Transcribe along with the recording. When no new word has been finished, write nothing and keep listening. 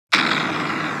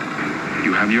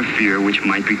have your fear, which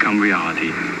might become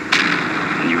reality.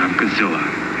 And you have Godzilla,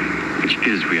 which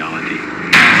is reality.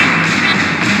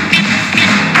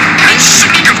 I'm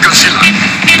sick of Godzilla. Wake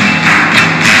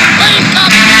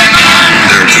up, everyone!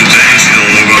 There are two things you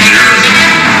don't know about the Earth.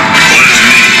 One is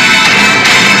me,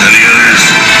 and the other is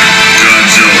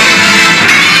Godzilla.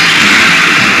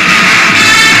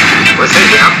 We're safe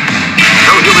now.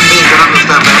 No human being can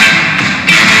understand that.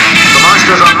 The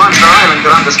monsters on Monster Island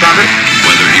can understand it.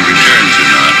 Whether he returns or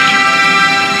not,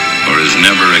 or is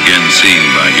never again seen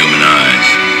by human eyes,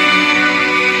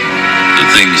 the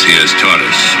things he has taught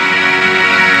us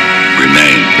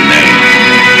remain.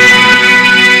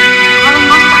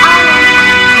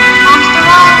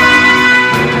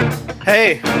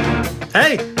 Hey.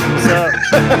 Hey. What's up?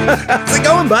 How's it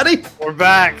going, buddy? We're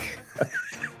back.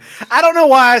 I don't know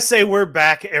why I say we're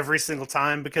back every single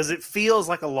time, because it feels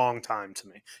like a long time to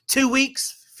me. 2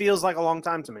 weeks feels like a long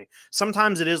time to me.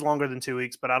 Sometimes it is longer than 2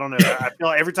 weeks, but I don't know. I feel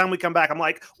like every time we come back, I'm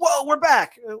like, whoa, we're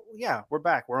back. Yeah, we're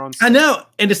back. We're on. I know.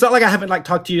 And it's not like I haven't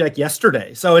talked to you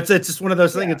yesterday. So it's just one of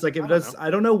those things. Yeah, It's like, I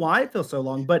don't know why it feels so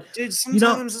long, but dude,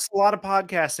 sometimes it's a lot of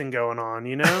podcasting going on,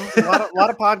 a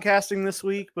lot of podcasting this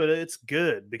week, but it's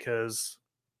good because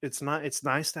it's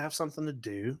nice to have something to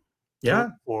do. Yeah. To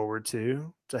look forward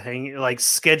to hang, like,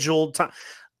 scheduled time.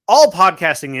 All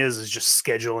podcasting is just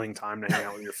scheduling time to hang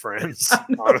out with your friends.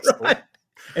 Know, honestly. right?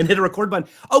 And hit a record button.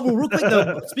 Oh, well, real quick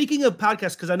though, speaking of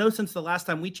podcasts, because I know since the last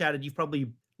time we chatted, you've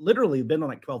probably literally been on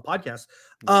like 12 podcasts.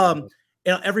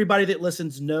 Everybody that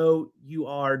listens know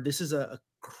this is a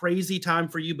crazy time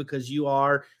for you because you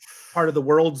are part of the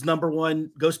world's #1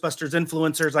 Ghostbusters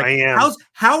influencers. Like, I am.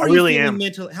 How are you feeling am.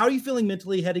 mentally? How are you feeling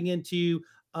mentally heading into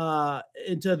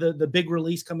the big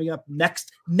release coming up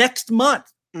next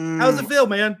month? How does it feel,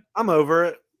 man? I'm over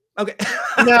it. Okay.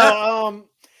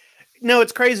 No,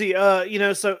 it's crazy.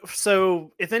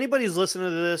 So if anybody's listening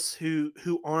to this who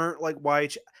aren't like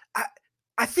YH,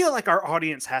 I feel like our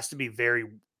audience has to be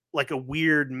very like a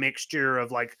weird mixture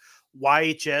of like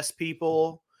YHS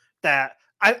people that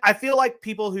I feel like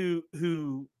people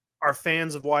who are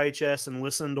fans of YHS and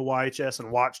listen to YHS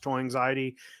and watch Toy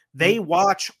Anxiety, they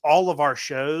watch all of our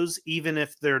shows, even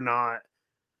if they're not.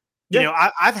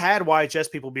 I've had YHS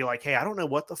people be like, "Hey, I don't know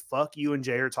what the fuck you and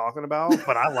Jay are talking about,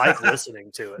 but I like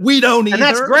listening to it." We don't either. And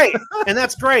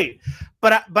that's great.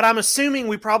 But I'm assuming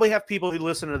we probably have people who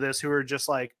listen to this who are just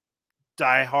like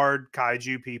diehard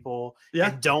kaiju people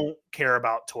and don't care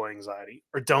about Toy Anxiety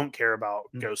or don't care about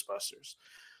Ghostbusters.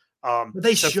 But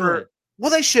they should.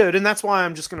 They should, and that's why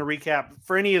I'm just going to recap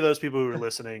for any of those people who are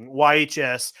listening.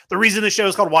 YHS. The reason the show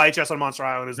is called YHS on Monster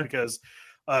Island is because.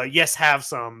 Yes, have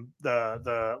some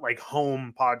the like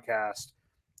home podcast.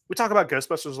 We talk about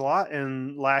Ghostbusters a lot,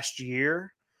 and last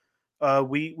year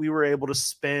we were able to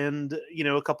spend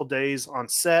a couple days on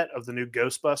set of the new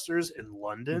Ghostbusters in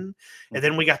London, and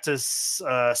then we got to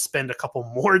spend a couple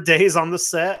more days on the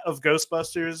set of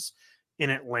Ghostbusters in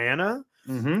Atlanta,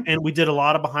 and we did a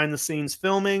lot of behind the scenes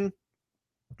filming,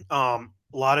 a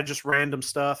lot of just random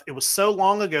stuff. It was so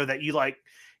long ago that you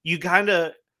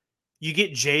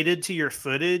get jaded to your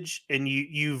footage and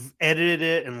you've edited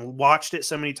it and watched it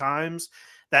so many times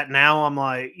that now I'm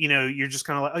like, you're just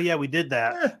kind of like, oh yeah, we did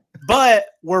that. But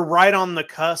we're right on the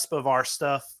cusp of our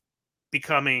stuff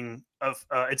becoming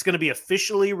it's going to be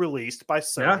officially released by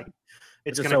Sony. Yeah.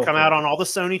 It's going to come out on all the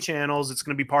Sony channels. It's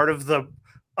going to be part of the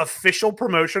official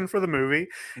promotion for the movie.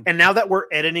 And now that we're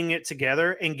editing it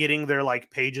together and getting their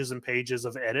like pages and pages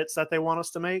of edits that they want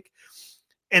us to make,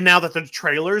 and now that the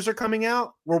trailers are coming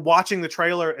out, we're watching the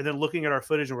trailer and then looking at our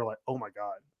footage and we're like, oh my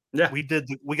God. Yeah. We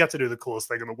got to do the coolest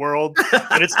thing in the world.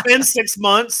 And it's been 6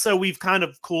 months, so we've kind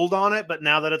of cooled on it. But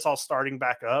now that it's all starting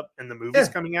back up and the movie's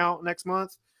coming out next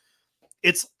month,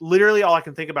 it's literally all I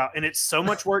can think about. And it's so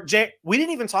much work. Jay, we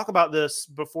didn't even talk about this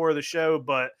before the show,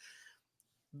 but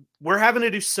we're having to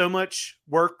do so much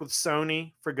work with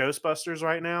Sony for Ghostbusters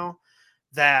right now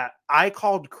that I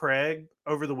called Craig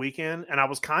over the weekend and I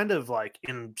was kind of like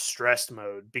in stressed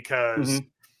mode because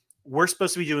we're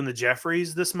supposed to be doing the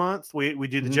Jeffries this month. We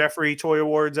do the Jeffrey Toy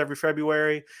Awards every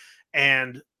February.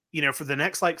 And, for the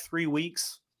next like 3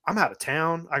 weeks, I'm out of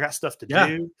town. I got stuff to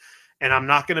do and I'm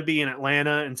not going to be in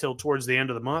Atlanta until towards the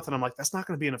end of the month. And I'm like, that's not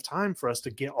going to be enough time for us to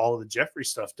get all of the Jeffrey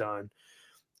stuff done.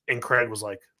 And Craig was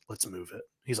like, let's move it.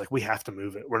 He's like, we have to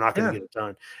move it. We're not going to get it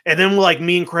done. And then like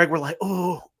me and Craig were like,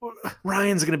 oh,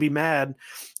 Ryan's going to be mad.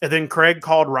 And then Craig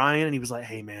called Ryan and he was like,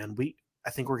 hey man, I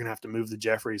think we're going to have to move the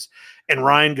Jeffries. And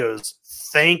Ryan goes,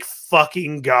 thank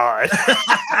fucking God.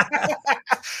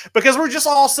 Because we're just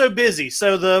all so busy.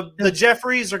 So the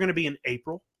Jeffries are going to be in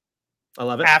April. I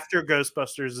love it. After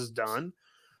Ghostbusters is done.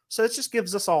 So it just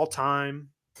gives us all time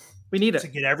We need it to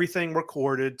get everything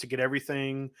recorded, to get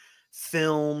everything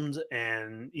filmed,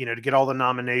 and to get all the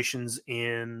nominations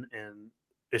in. And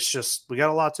it's just, we got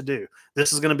a lot to do.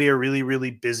 This is going to be a really,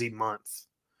 really busy month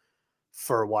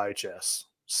for YHS.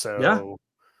 So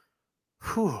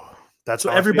that's so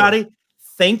how I feel. everybody.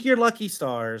 Thank your lucky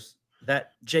stars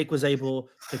that Jake was able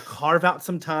to carve out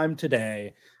some time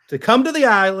today to come to the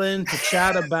island to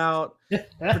chat about,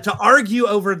 to argue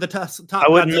over the top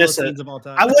Godzilla scenes of all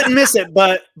time. I wouldn't miss it,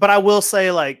 but I will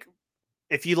say, like,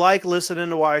 if you like listening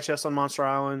to YHS on Monster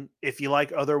Island, if you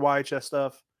like other YHS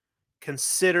stuff,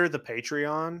 consider the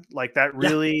Patreon. Like, that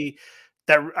really,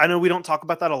 that I know we don't talk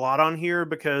about that a lot on here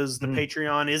because the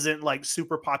Patreon isn't like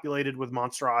super populated with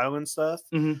Monster Island stuff.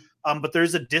 But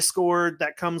there's a Discord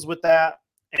that comes with that,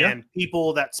 and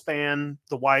people that span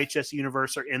the YHS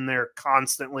universe are in there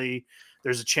constantly.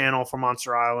 There's a channel for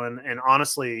Monster Island, and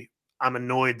honestly, I'm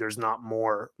annoyed there's not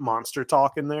more monster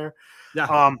talk in there.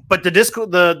 But the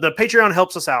Discord, the Patreon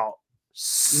helps us out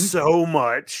so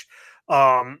much.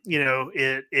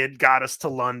 It got us to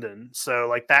London, so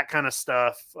like that kind of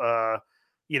stuff.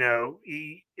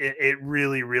 It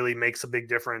really, really makes a big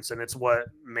difference, and it's what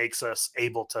makes us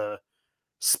able to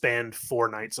spend 4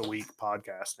 nights a week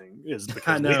podcasting, is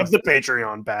because we have the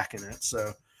Patreon back in it.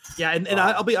 So and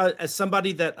I'll be as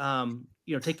somebody that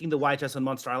taking the YHS on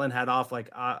Monster Island hat off, like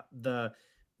the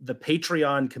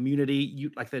Patreon community, you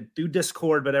like the do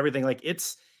Discord, but everything, like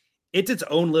it's its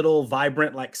own little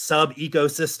vibrant like sub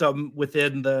ecosystem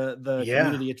within the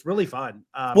community. It's really fun.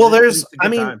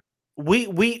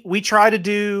 We try to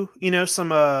do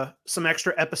some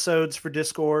extra episodes for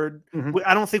Discord.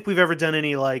 I don't think we've ever done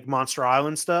any like Monster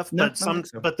Island stuff, but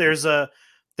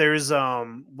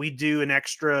we do an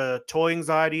extra Toy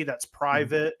Anxiety that's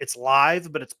private. It's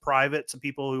live, but it's private to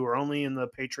people who are only in the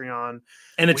Patreon.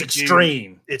 And it's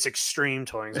extreme. It's extreme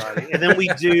Toy Anxiety. And then we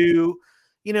do,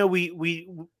 we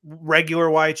regular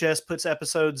YHS puts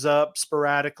episodes up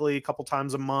sporadically a couple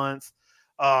times a month.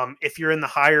 If you're in the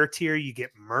higher tier, you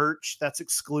get merch that's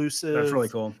exclusive. That's really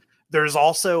cool. There's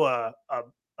also a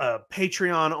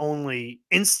Patreon only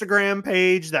Instagram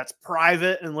page that's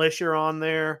private unless you're on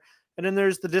there. And then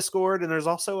there's the Discord, and there's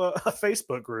also a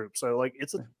Facebook group. So like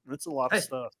it's a lot of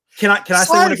stuff. Can I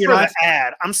say one of your lines?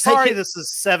 Ad. I'm sorry, this is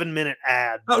 7-minute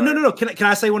ad. Oh, no. Can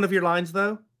I say one of your lines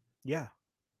though? Yeah.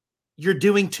 You're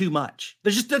doing too much.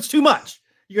 That's too much.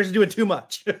 You guys are doing too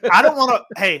much. I don't want to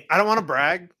brag. I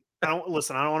don't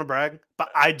want to brag, but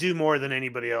I do more than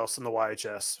anybody else in the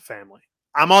YHS family.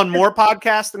 I'm on more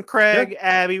podcasts than Craig,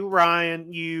 Abby,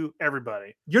 Ryan, you,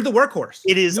 everybody. You're the workhorse.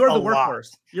 It is. You're the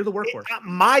workhorse. You're the workhorse.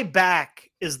 My back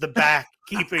is the back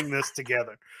keeping this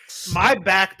together. My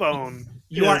backbone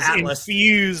is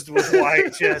infused with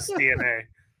YHS DNA.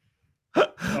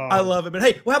 I love it. But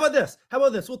hey, well, how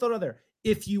about this? We'll throw it out there.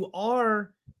 If you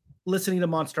are listening to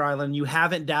Monster Island, you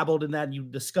haven't dabbled in that, and you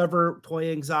discover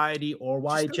Toy Anxiety or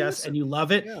YHS and you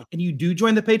love it, and you do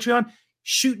join the Patreon,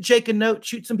 shoot Jake a note,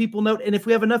 shoot some people a note, and if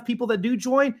we have enough people that do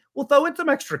join, we'll throw in some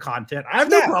extra content. I have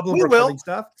no problem recording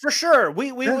stuff. For sure.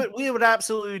 We would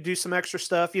absolutely do some extra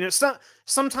stuff.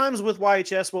 Sometimes with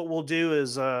YHS, what we'll do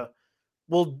is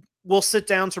we'll sit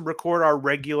down to record our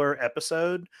regular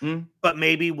episode, but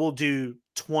maybe we'll do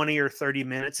 20 or 30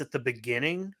 minutes at the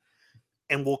beginning,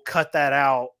 and we'll cut that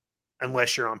out.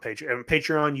 Unless you're on Patreon. And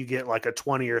Patreon, you get like a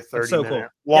 20 or 30 minute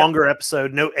longer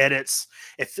episode, no edits.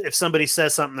 If somebody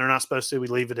says something they're not supposed to, we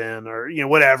leave it in, or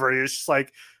whatever. It's just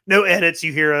like no edits.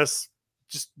 You hear us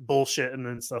just bullshitting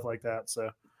and stuff like that. So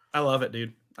I love it,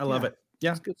 dude. I love it.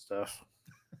 Yeah, it's good stuff.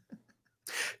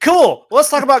 Cool.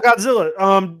 Let's talk about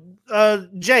Godzilla.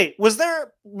 Jay, was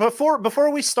there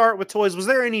before we start with toys? Was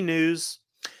there any news?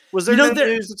 Was there no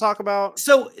news to talk about?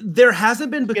 So there hasn't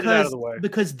been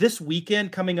because this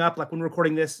weekend coming up, like when we're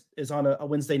recording this is on a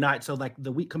Wednesday night. So like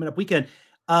the week coming up weekend,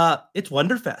 it's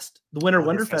Wonderfest, the Winter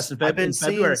Wonderfest. I've been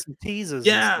seeing some teases.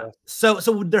 Yeah. So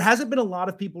there hasn't been a lot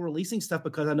of people releasing stuff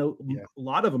because I know a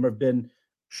lot of them have been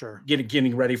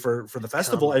getting ready for the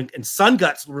festival, and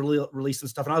Sunguts releasing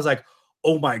stuff. And I was like,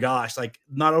 oh my gosh, like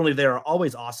not only they're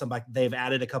always awesome, like they've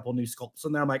added a couple new sculpts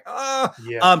in there. I'm like,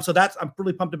 so I'm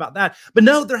really pumped about that. But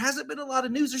no, there hasn't been a lot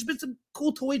of news. There's been some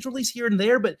cool toys released here and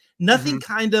there, but nothing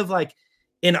kind of like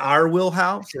in our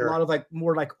wheelhouse. A lot of like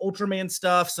more like Ultraman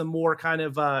stuff, some more kind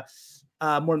of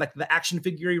more like the action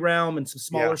figure realm and some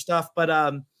smaller stuff,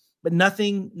 but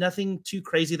nothing too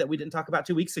crazy that we didn't talk about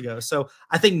 2 weeks ago. So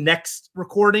I think next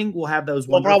recording we'll have those.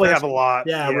 We'll probably have a lot.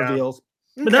 Reveals.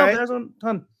 Okay. But no, there's a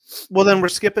ton. Well, then we're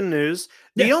skipping news.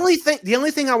 The only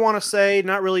thing I want to say,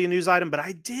 not really a news item, but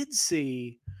I did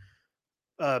see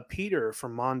Peter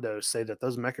from Mondo say that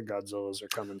those Mechagodzillas are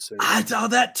coming soon. I saw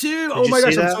that too. Did Oh you my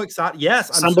gosh, see I'm that? so excited. Yes,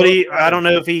 I'm Somebody, so I excited. don't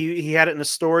know if he had it in the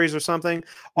stories or something.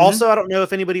 Also, I don't know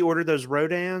if anybody ordered those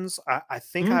Rodans. I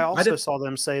think I also did. saw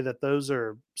them say that those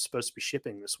are supposed to be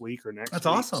shipping this week or next That's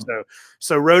week. awesome.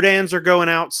 So Rodans are going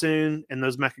out soon, and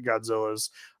those Mechagodzillas,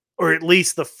 or at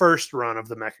least the first run of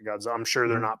the Mechagodzilla. I'm sure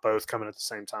they're not both coming at the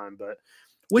same time, but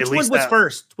which one was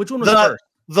first? Which one was first?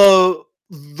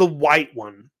 The white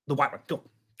one. The white one. Go.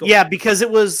 Yeah, because it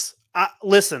was.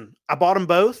 Listen, I bought them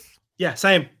both. Yeah,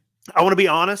 same. I want to be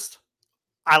honest.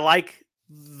 I like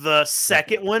the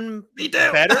second one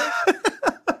better.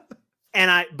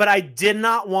 But I did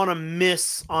not want to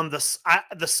miss on the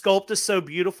sculpt is so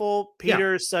beautiful.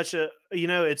 Peter is such a,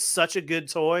 it's such a good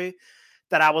toy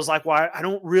that I was like, well, I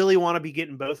don't really want to be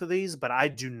getting both of these, but I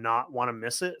do not want to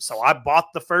miss it. So I bought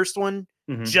the first one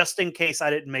just in case I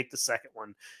didn't make the second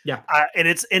one. Yeah. And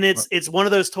it's one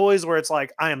of those toys where it's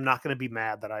like, I am not going to be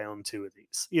mad that I own two of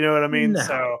these. You know what I mean? No.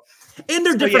 So, and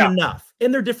they're different enough.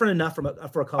 And they're different enough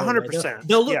for a color. 100%.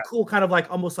 They'll look cool, kind of like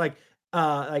almost like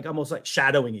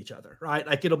shadowing each other, right?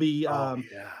 Like it'll be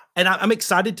and I'm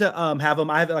excited to have them.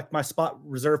 I have like my spot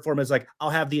reserved for them is like I'll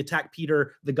have the Attack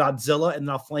Peter, the Godzilla, and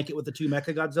then I'll flank it with the two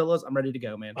Mecha Godzillas. I'm ready to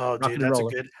go, man. Oh, dude, that's a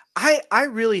good. I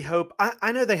really hope.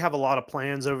 I know they have a lot of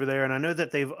plans over there, and I know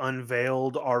that they've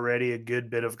unveiled already a good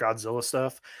bit of Godzilla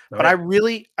stuff. But I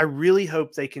really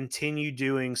hope they continue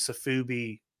doing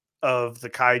Safubi of the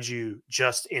kaiju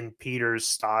just in Peter's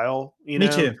style. Me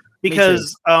too.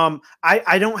 Because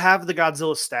I don't have the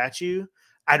Godzilla statue.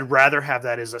 I'd rather have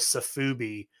that as a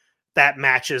Safubi that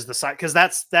matches the size, because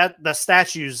the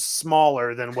statue's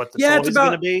smaller than what the toy is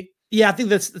going to be. Yeah, I think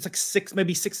it's like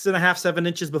maybe 6.5, 7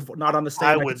 inches before, not on the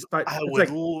stage.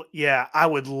 I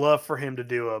would love for him to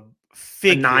do a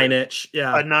 9-inch, a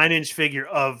 9-inch figure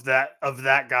of that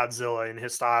Godzilla in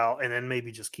his style, and then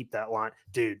maybe just keep that line,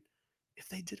 dude. If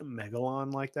they did a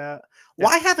Megalon like that,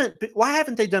 why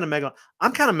haven't they done a Megalon?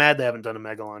 I'm kind of mad they haven't done a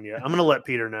Megalon yet. I'm gonna let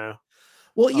Peter know.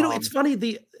 Well, it's funny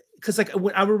because like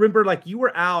when I remember like you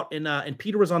were out and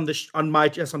Peter was on on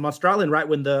Monster Island, right,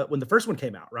 when the first one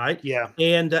came out, right? Yeah.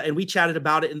 And we chatted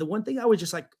about it, and the one thing I was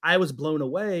just like I was blown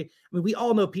away. I mean, we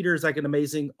all know Peter is like an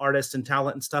amazing artist and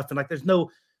talent and stuff, and like there's no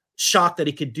shock that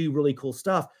he could do really cool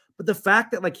stuff. But the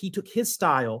fact that like he took his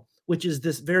style, which is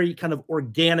this very kind of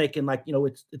organic and like,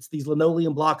 it's these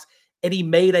linoleum blocks, and he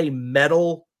made a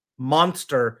metal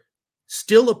monster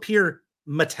still appear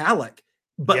metallic,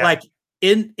 but like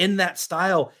in that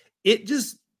style, it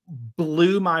just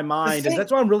blew my mind. And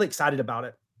that's why I'm really excited about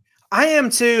it. I am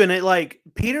too. And it like,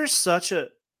 Peter's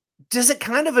does it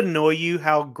kind of annoy you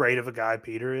how great of a guy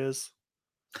Peter is?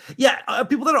 Yeah.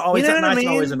 People that are always nice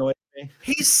always annoy me.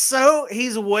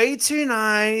 He's way too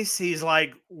nice. He's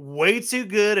like way too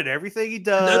good at everything he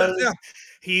does. Yeah.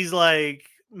 He's like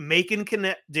making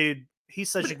dude. He's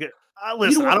such a good.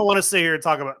 Listen, I don't want to sit here and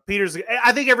talk about Peter's.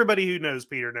 I think everybody who knows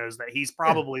Peter knows that he's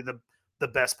probably the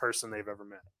best person they've ever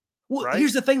met. Well, right?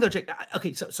 Here's the thing though, Jake.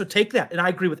 Okay, so take that, and I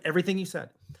agree with everything you said.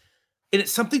 And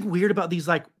it's something weird about these,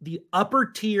 like the upper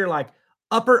tier, like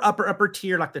upper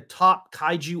tier, like the top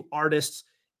kaiju artists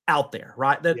out there,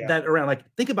 right? That around. Like,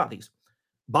 think about these: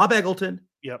 Bob Eggleton,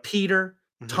 Peter,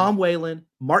 Tom Whalen,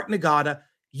 Mark Nagata.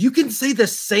 You can say the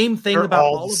same thing about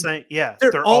all of them. Yeah,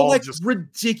 they're all like just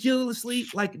ridiculously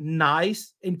like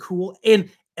nice and cool, and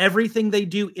everything they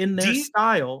do in their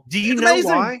style. Do you know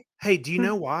why? Hey, do you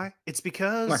know why? It's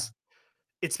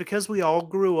because we all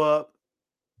grew up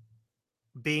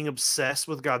being obsessed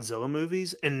with Godzilla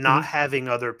movies and not having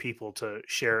other people to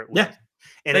share it with. Yeah.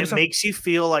 And it makes you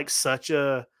feel like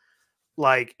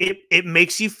it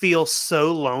makes you feel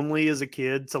so lonely as a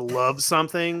kid to love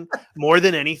something more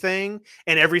than anything.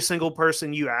 And every single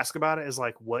person you ask about it is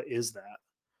like, what is that?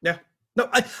 Yeah. No,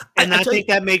 I think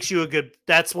that makes you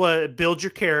that's what builds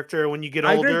your character when you get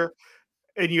older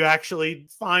and you actually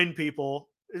find people.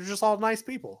 They're just all nice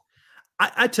people.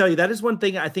 I tell you, that is one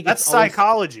thing I think that's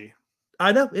psychology.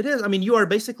 I know it is. I mean, you are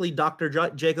basically Dr.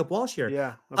 Jacob Walsh here.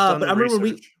 Yeah. But I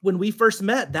remember when we first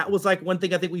met, that was like one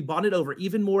thing I think we bonded over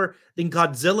even more than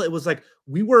Godzilla. It was like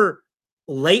we were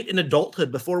late in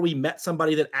adulthood before we met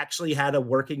somebody that actually had a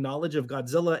working knowledge of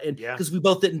Godzilla. And because we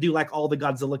both didn't do like all the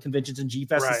Godzilla conventions and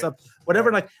G-Fest and stuff,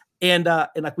 whatever. Right. And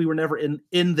like we were never in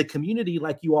the community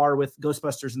like you are with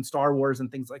Ghostbusters and Star Wars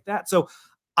and things like that. So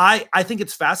I think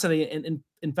it's fascinating. And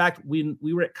in fact, we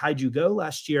were at Kaiju Go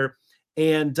last year,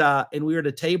 and we were at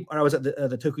a table, and I was at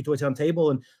the Tokyo Toy Town table,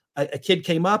 and a kid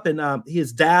came up, and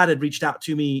his dad had reached out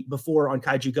to me before on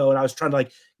Kaiju Go, and I was trying to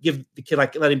like give the kid,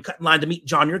 like let him cut in line to meet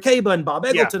John Yerkeba and Bob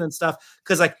Eggleton and stuff.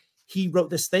 Cause like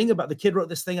the kid wrote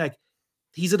this thing like,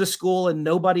 he's at a school and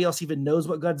nobody else even knows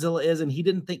what Godzilla is, and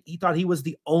he thought he was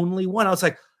the only one. I was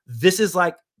like, this is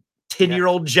like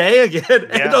 10-year-old Jay again.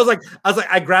 And I was like,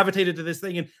 I gravitated to this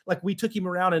thing, and like we took him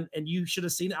around, and you should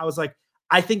have seen it. I was like,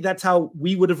 I think that's how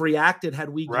we would have reacted had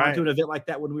we gone to an event like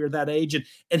that when we were that age.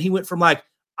 And he went from like,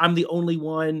 I'm the only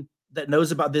one that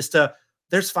knows about this to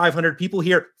there's 500 people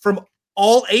here from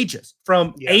all ages,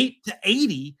 from 8 to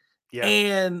 80. Yeah.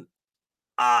 And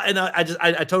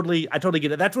I totally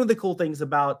get it. That's one of the cool things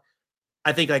about,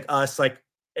 I think, like us, like,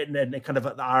 and kind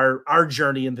of our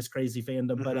journey in this crazy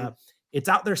fandom, but it's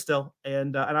out there still.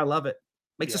 And I love it.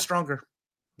 Makes us stronger.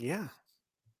 Yeah.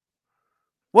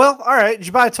 Well, all right. Did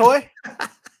you buy a toy?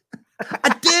 I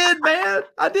did, man.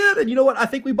 I did. And you know what? I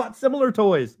think we bought similar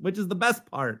toys, which is the best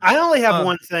part. I only have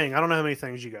one thing. I don't know how many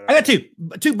things you got. I got two,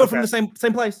 but from the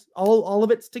same place. All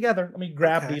of it's together. Let me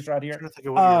grab these right here. I'm trying to think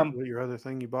of what your other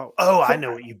thing you bought. Oh, I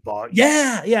know what you bought.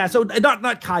 Yeah. So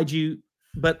not kaiju,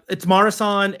 but it's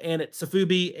Marasan and it's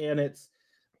Safubi, and it's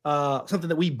something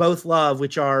that we both love,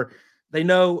 which are, they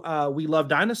know we love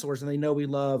dinosaurs, and they know we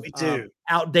love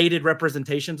outdated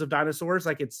representations of dinosaurs.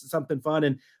 Like, it's something fun.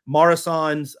 And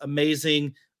Marasan's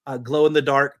amazing glow in the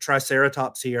dark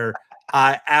Triceratops here.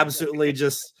 I absolutely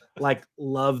just like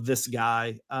love this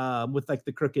guy with like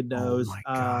the crooked nose. Oh my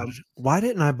God. Why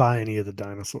didn't I buy any of the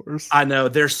dinosaurs? I know,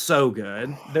 they're so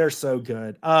good. They're so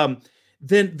good. I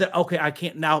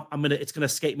can't now. It's gonna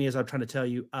escape me as I'm trying to tell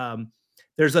you.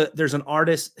 There's an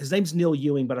artist. His name's Neil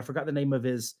Ewing, but I forgot the name of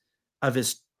his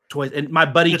toys. And my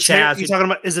buddy Chaz. You talking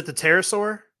about? Is it the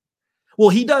pterosaur? Well,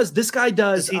 he does. This guy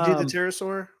does. Does he do the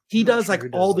pterosaur? He does like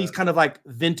all these kind of like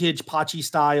vintage Pachi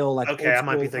style. Like, okay, I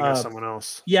might be thinking of someone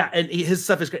else. Yeah, and his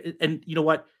stuff is great. And you know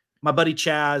what? My buddy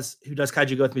Chaz, who does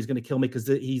Kaiju Go with me, is going to kill me because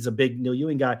he's a big Neil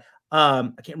Ewing guy.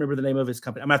 I can't remember the name of his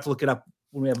company. I'm gonna have to look it up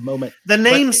when we have a moment. The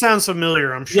name sounds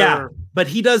familiar, I'm sure. Yeah, but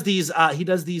he does these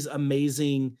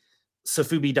amazing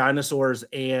Safubi dinosaurs,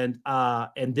 and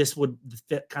this would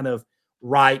fit kind of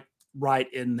right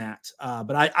in that.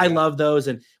 But I love those,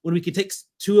 and when we could take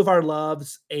two of our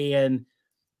loves and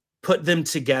put them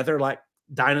together, like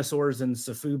dinosaurs and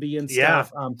Safubi and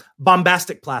stuff.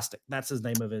 Bombastic Plastic, that's his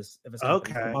name of his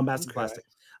company. Okay. Bombastic Plastic.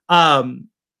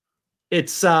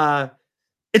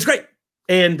 It's great.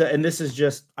 And this is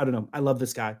just, I don't know, I love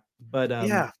this guy. But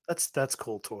that's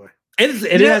cool toy.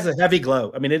 It has a heavy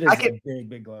glow. I mean, it is a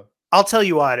big glow. I'll tell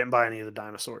you why I didn't buy any of the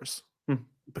dinosaurs.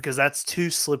 Because that's too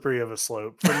slippery of a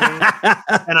slope for me.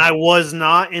 And I was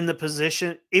not in the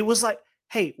position. It was like,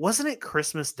 hey, wasn't it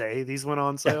Christmas Day these went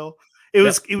on sale? It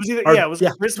was either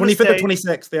Christmas 25th Day. or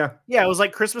 26th, Yeah, it was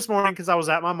like Christmas morning because I was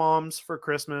at my mom's for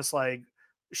Christmas. Like,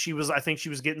 I think she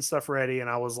was getting stuff ready, and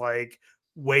I was like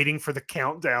waiting for the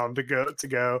countdown to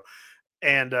go.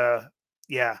 And I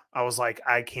was like,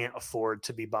 I can't afford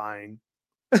to be buying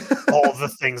all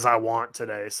the things I want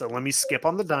today. So let me skip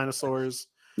on the dinosaurs.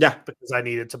 Yeah, because I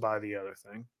needed to buy the other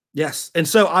thing. Yes, and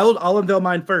so I'll unveil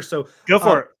mine first. So go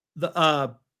for it.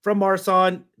 From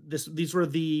Marsan, these were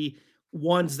the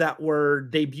ones that were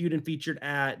debuted and featured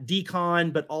at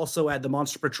DCon, but also at the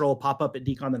Monster Patrol pop-up at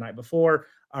DCon the night before,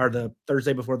 or the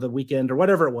Thursday before the weekend, or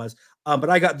whatever it was. But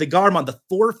I got the Garmon, the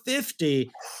 450,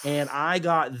 and I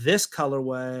got this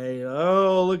colorway.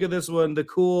 Oh, look at this one, the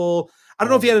cool. I don't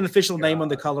know if he had an official name on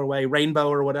the colorway, rainbow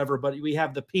or whatever, but we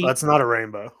have the pink. That's not a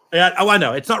rainbow. Yeah, I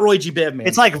know. It's not Roy G. Biv, man.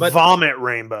 It's like vomit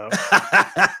rainbow.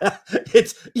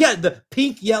 It's the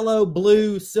pink, yellow,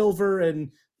 blue, silver, and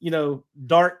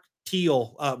dark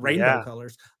teal rainbow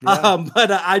colors. Yeah.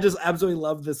 But I just absolutely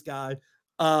love this guy.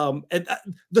 And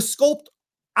the sculpt,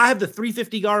 I have the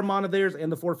 350 Garmon of theirs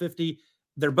and the 450.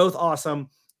 They're both awesome.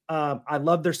 I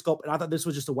love their sculpt, and I thought this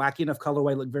was just a wacky enough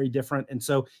colorway, looked very different, and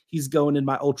so he's going in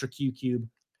my Ultra Q Cube.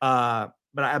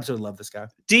 But I absolutely love this guy.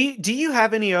 Do you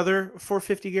have any other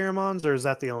 450 Garamons, or is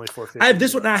that the only 450? I have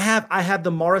this one. I have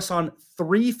the Marasan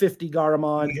 350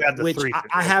 Garamon, which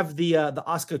I have the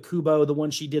Asuka Kubo, the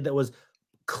one she did that was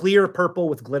clear purple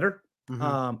with glitter.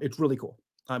 It's really cool.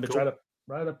 It's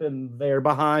right up in there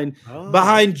behind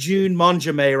June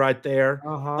Monjame right there.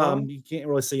 You can't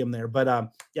really see him there,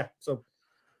 but so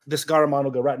this Garamon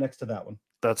will go right next to that one.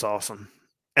 That's awesome.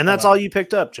 And that's all you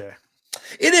picked up, Jay?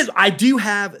 It is. I do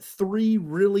have 3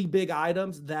 really big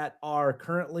items that are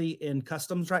currently in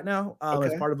customs right now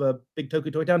as part of a big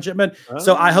Toku Toy Town shipment.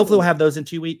 So I hopefully will have those in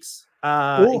 2 weeks,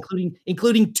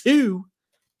 including 2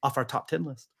 off our top 10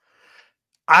 list.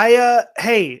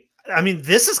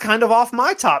 This is kind of off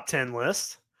my top 10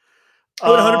 list.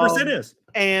 Oh, it 100% is.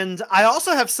 And I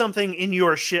also have something in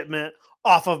your shipment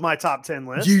off of my top 10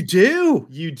 list. You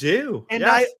do. And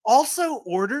I also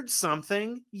ordered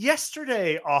something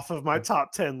yesterday off of my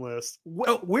top 10 list.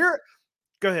 Go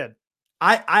ahead.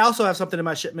 I also have something in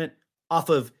my shipment off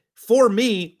of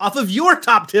your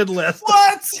top 10 list.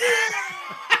 What?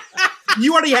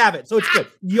 You already have it, so it's good.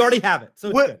 You already have it, so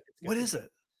it's good. What is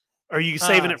it? Are you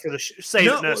saving it for the save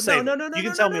it? No, save it. You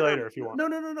can tell me later if you want.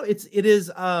 No.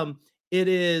 It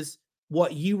is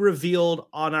what you revealed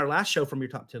on our last show from your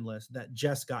top 10 list that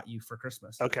Jess got you for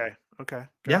Christmas. Okay.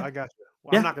 Yeah. I got you.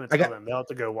 Well, I'm not going to tell them. They'll have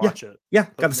to go watch it. Yeah,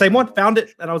 got the same one. Found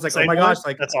it, and I was like, Same oh my one? gosh,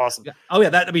 like That's awesome. Oh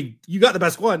yeah, you got the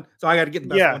best one, so I got to get the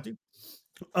best one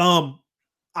too.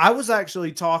 I was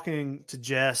actually talking to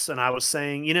Jess, and I was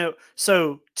saying,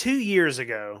 so 2 years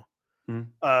ago,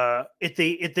 at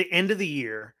the end of the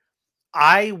year,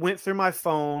 I went through my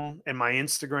phone and my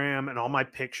Instagram and all my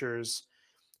pictures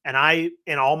and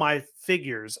all my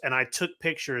figures, and I took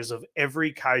pictures of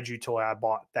every kaiju toy I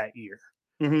bought that year.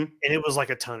 And it was like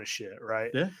a ton of shit,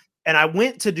 right? Yeah. And I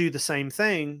went to do the same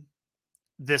thing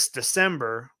this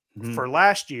December for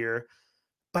last year,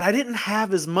 but I didn't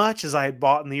have as much as I had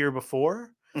bought in the year before.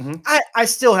 I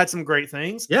still had some great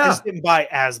things. Yeah. I just didn't buy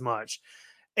as much.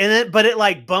 But it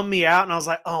like bummed me out, and I was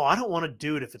like, oh, I don't want to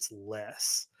do it if it's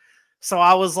less. So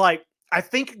I was like, I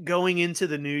think going into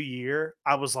the new year,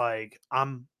 I was like,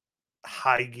 I'm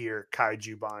high gear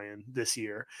kaiju buying this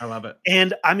year. I love it.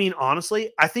 And I mean,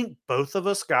 honestly, I think both of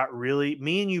us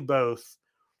me and you both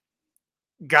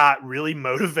got really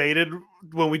motivated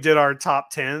when we did our top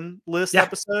 10 list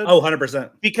episode. Oh, 100%.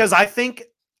 Because I think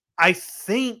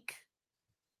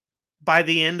by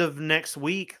the end of next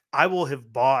week, I will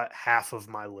have bought half of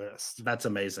my list. That's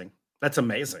amazing.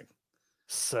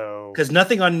 So, because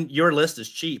nothing on your list is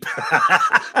cheap.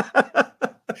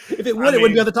 If it would, it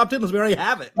wouldn't be on the top 10 list. We already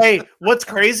have it. Hey, what's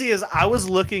crazy is I was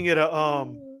looking at a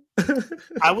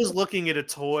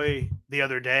toy the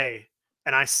other day,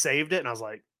 and I saved it, and I was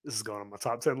like, this is going on my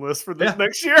top 10 list for this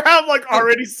next year. I'm like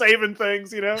already saving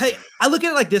things, Hey, I look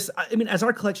at it like this. I mean, as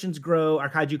our collections grow, our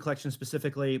kaiju collection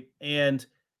specifically, and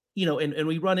and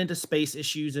we run into space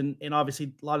issues, and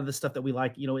obviously a lot of the stuff that we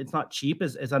like, it's not cheap,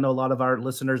 as I know a lot of our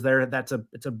listeners there. It's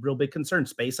a real big concern,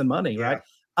 space and money, right?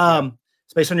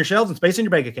 Space on your shelves and space in your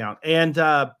bank account. And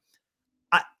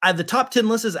the top 10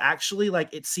 list is actually like,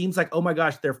 it seems like, oh my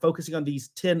gosh, they're focusing on these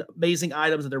 10 amazing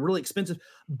items and they're really expensive.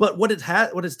 But what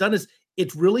it's done is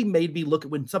it's really made me look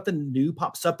at when something new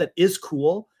pops up that is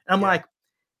cool. And I'm like,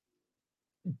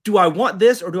 do I want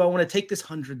this, or do I want to take this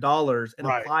 $100 and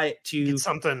apply it to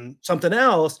something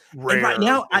else? Rare, and right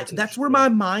now, that's where my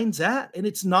mind's at. And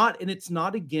it's not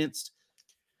against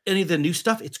any of the new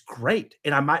stuff. It's great.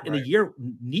 And I might in a year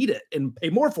need it and pay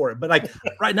more for it. But like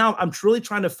right now, I'm truly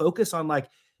trying to focus on like,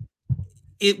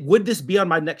 would this be on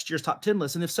my next year's top 10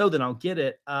 list? And if so, then I'll get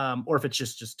it. Or if it's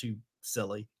just too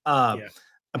silly.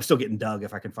 I'm still getting Doug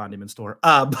if I can find him in store.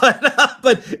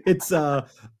 But it's I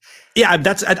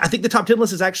think the top 10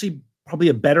 list is actually probably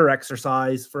a better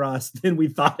exercise for us than we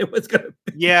thought it was going to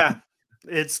be. Yeah.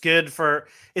 It's good for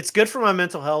my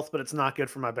mental health, but it's not good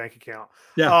for my bank account.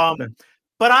 Yeah.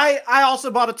 But I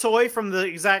also bought a toy from the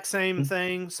exact same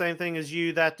thing as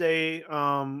you that day.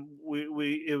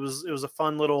 It was a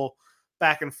fun little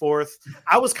back and forth.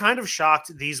 I was kind of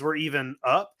shocked these were even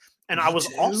up, and I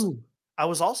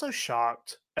was also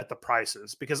shocked at the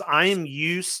prices, because I am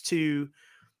used to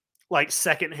like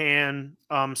secondhand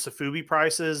Safubi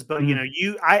prices, but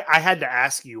I had to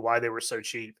ask you why they were so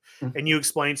cheap, and you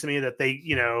explained to me that they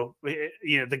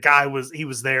the guy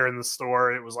was there in the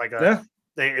store, and it was like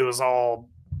it was all.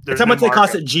 That's how much they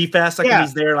cost at G Fest. Like when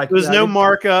he's there, like there's no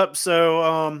markup. So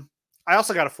I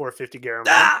also got a 450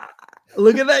 Garamond.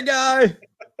 Look at that guy.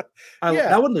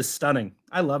 That one is stunning.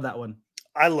 I love that one.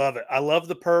 I love it. I love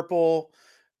the purple.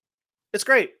 It's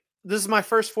great. This is my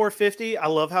first 450. I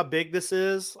love how big this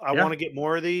is. I want to get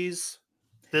more of these.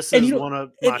 This is one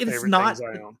of my favorite things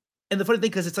I own. And the funny thing,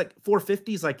 because it's like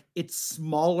 450 is like, it's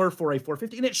smaller for a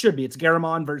 450, and it should be. It's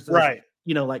Garamond versus like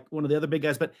one of the other big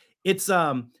guys, but it's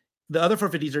the other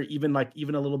 450s are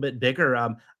even a little bit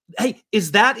bigger. Hey,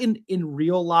 is that in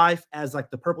real life as like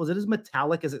the purple? Is it as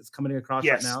metallic as it's coming across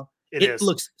right now? It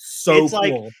looks so cool.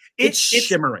 Like, it's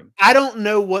shimmering. I don't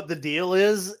know what the deal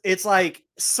is. It's like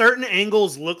certain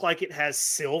angles look like it has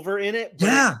silver in it, but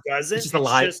it doesn't. It's just a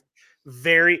light. Just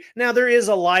very. Now there is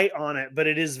a light on it, but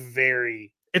it is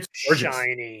very. It's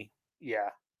shiny. Yeah.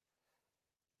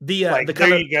 The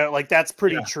there you go. Like that's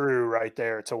pretty true right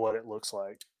there to what it looks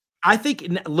like. I think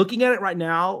looking at it right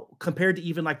now, compared to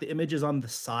even like the images on the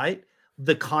site,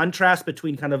 the contrast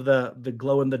between kind of the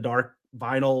glow in the dark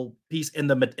vinyl piece and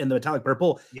the metallic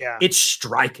purple, it's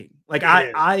striking. Like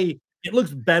it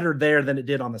looks better there than it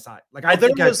did on the site. Like I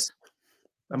think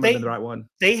I'm the right one.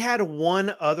 They had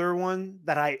one other one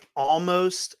that I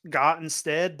almost got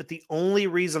instead, but the only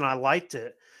reason I liked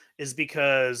it is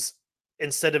because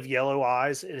instead of yellow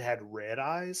eyes, it had red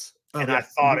eyes. Oh, And yeah. I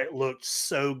thought it looked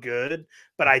so good,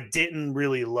 but I didn't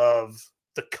really love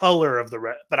the color of the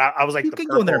red. But I was like, You the can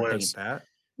go in there and purple paint is that.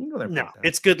 You can go there and no, paint that.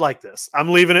 it's good like this. I'm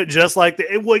leaving it just like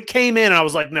it came in. And I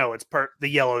was like, no, it's the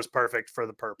yellow is perfect for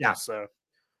the purple. Yeah. So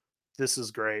this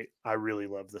is great. I really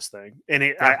love this thing. And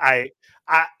Yeah.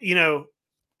 I you know,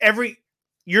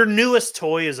 your newest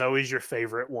toy is always your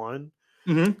favorite one.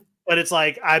 Mhm. But it's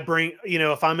like I bring,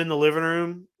 if I'm in the living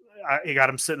room, I got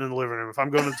him sitting in the living room. If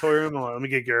I'm going to the toy room, I'm like, let me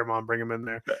get Garamond, bring him in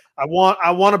there. I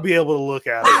want to be able to look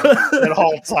at him at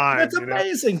all times. That's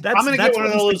amazing. I'm gonna get one what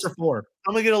of these those. things are for.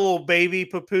 I'm gonna get a little baby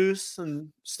papoose and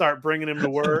start bringing him to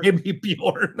work. Baby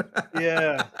Bjorn.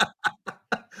 Yeah,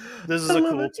 this is I a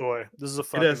love cool it. toy. This is a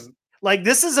It is. fucking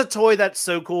this is a toy that's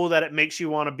so cool that it makes you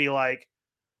want to be like,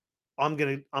 I'm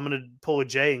gonna pull a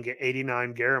J and get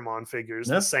 89 Garamond figures.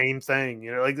 Yeah. The same thing,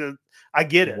 I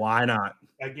get it. Why not?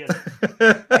 I get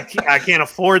it. I can't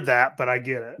afford that, but I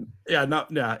get it. Yeah,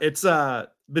 no, it's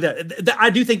but I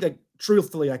do think that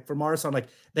truthfully, like for Marathon, like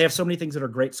they have so many things that are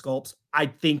great sculpts. I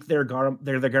think their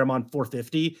Garamond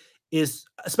 450 is,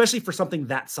 especially for something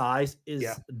that size,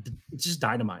 it's just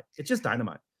dynamite. It's just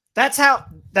dynamite. That's how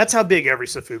big every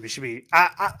Safubi should be.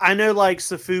 I know like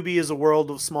Safubi is a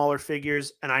world of smaller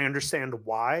figures, and I understand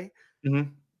why.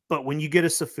 Mhm. But when you get a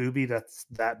Safubi that's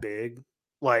that big,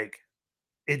 like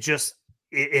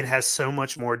it has so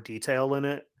much more detail in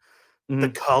it. The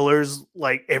colors,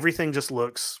 like everything just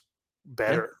looks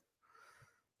better.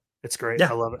 It's great. Yeah.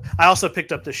 I love it. I also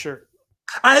picked up this shirt.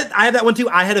 I had that one too.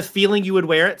 I had a feeling you would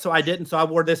wear it, so I didn't. So I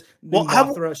wore this. Well,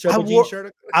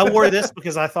 shirt. I wore this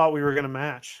because I thought we were going to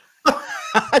match.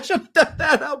 I should have done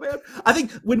that. Oh man! I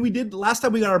think when we did last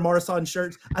time we got our Marathon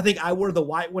shirts, I think I wore the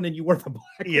white one and you wore the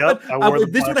black Yep, one. I wore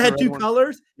This would have had two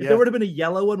colors. If there would have been a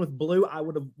yellow one with blue, we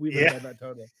would have done that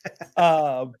totally.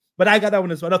 But I got that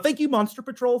one as well. No, thank you, Monster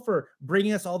Patrol, for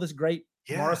bringing us all this great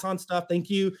Marathon stuff. Thank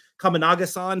you,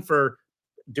 Kaminaga-san, for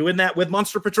doing that with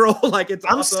Monster Patrol. Like it's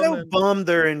I'm awesome. so bummed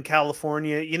they're in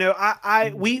California.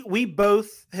 We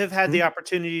both have had the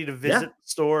opportunity to visit the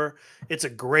store. It's a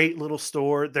great little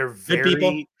store. They're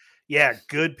very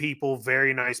good people,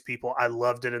 very nice people. I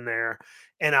loved it in there.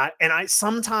 And I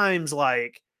sometimes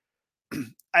like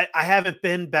I haven't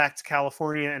been back to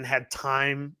California and had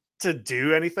time to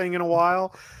do anything in a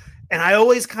while. And I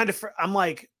always I'm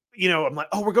like,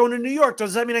 oh, we're going to New York.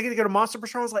 Does that mean I get to go to Monster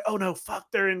Patrol? I was like, oh no, fuck,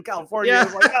 they're in California. I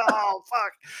was like, oh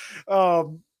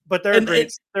fuck. But they're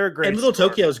great. They're great. And Little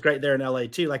Tokyo is great there in LA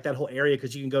too, like that whole area,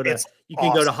 because you can go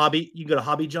to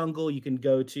Hobby Jungle. You can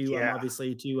go to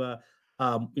obviously to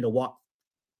walk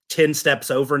 10 steps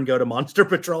over and go to Monster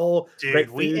Patrol. Dude, great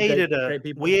food, we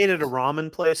ate at a ramen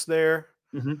place there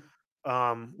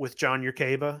with John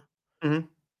Yerkeba. Mm-hmm.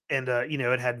 And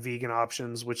it had vegan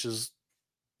options, which is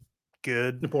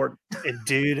good. Important. And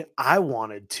dude, I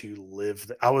wanted to live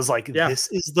I was like, this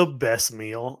is the best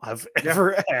meal I've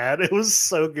ever had. It was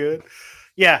so good.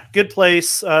 Yeah, good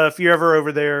place. If you're ever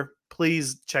over there,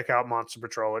 please check out Monster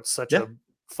Patrol. It's such a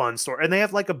fun store. And they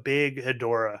have like a big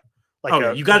Hedora.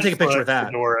 You got to take a picture of that.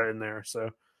 Hedora in there. So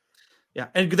yeah,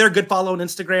 and they're a good follow on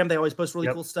Instagram. They always post really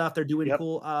cool stuff. They're doing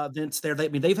cool events there.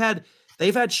 They've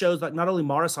had shows like not only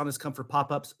Marathon has come for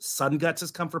pop-ups, Sun Guts has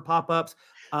come for pop-ups.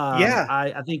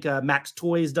 I think Max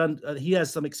Toys done. He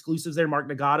has some exclusives there. Mark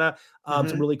Nagata,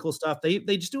 some really cool stuff. They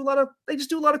just do a lot of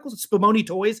cool stuff. Spumoni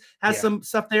Toys has some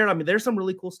stuff there. I mean, there's some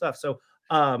really cool stuff. So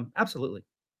absolutely.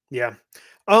 Yeah.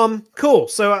 Cool.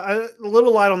 So a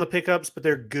little light on the pickups, but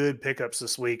they're good pickups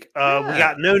this week. We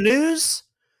got no news.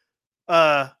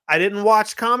 I didn't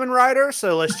watch Kamen Rider,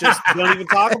 so let's just don't even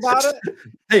talk about it.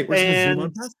 Hey,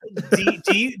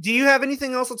 do you have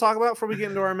anything else to talk about before we get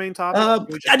into our main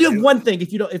topic? I do have one thing,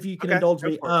 if you can indulge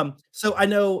me. So I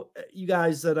know you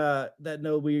guys that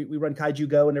know we run Kaiju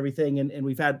Go and everything, and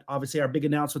we've had obviously our big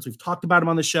announcements. We've talked about them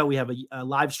on the show. We have a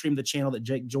live stream the channel that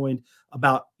Jake joined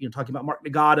about talking about Mark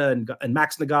Nagata and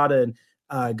Max Nagata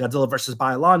and Godzilla versus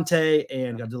Biollante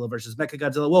and Godzilla versus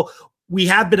Mechagodzilla. Well, we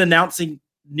have been announcing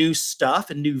new stuff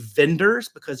and new vendors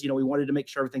because we wanted to make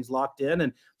sure everything's locked in.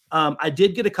 And I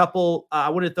did get a couple. I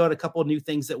wanted to throw out a couple of new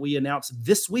things that we announced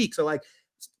this week. So like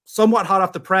somewhat hot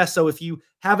off the press. So if you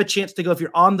have a chance to go, if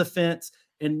you're on the fence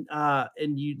and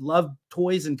you love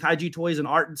toys and kaiju toys and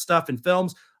art and stuff and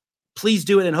films, please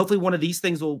do it. And hopefully one of these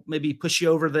things will maybe push you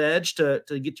over the edge to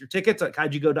get your tickets at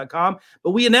kaijugo.com.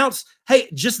 But we announced, hey,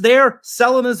 just there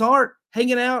selling his art,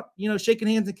 hanging out, shaking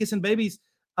hands and kissing babies.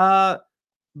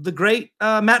 The great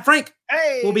Matt Frank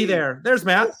will be there. There's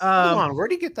Matt. Hold on,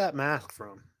 where'd he get that mask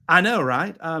from? I know,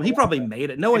 right? He probably made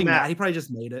it. Knowing Matt, he probably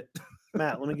just made it.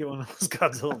 Matt, let me get one of those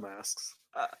Godzilla masks.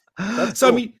 That's So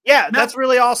cool. I mean, yeah, Matt- that's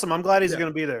really awesome. I'm glad he's Yeah. going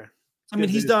to be there. I mean,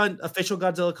 he's done official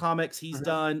Godzilla comics. He's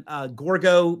done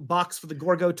Gorgo box for the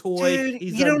Gorgo toy. Dude,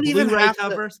 He's you done don't even Blu-ray have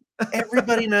covers.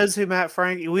 Everybody knows who Matt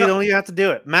Frank. We don't even have to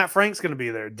do it. Matt Frank's going to be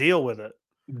there. Deal with it.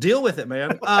 Deal with it,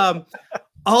 man.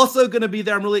 Also going to be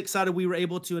there. I'm really excited. We were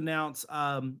able to announce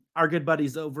our good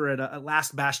buddies over at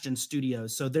Last Bastion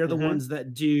Studios. So they're the ones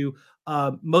that do.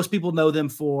 Most people know them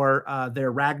for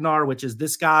their Ragnar, which is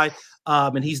this guy,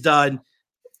 and he's done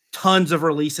tons of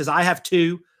releases. I have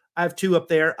two up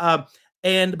there.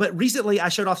 But recently I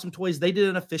showed off some toys. They did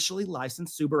an officially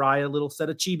licensed Subaraya little set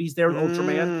of chibis there with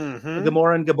Ultraman,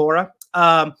 Gamora and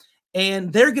Gabora.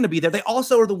 And they're going to be there. They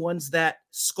also are the ones that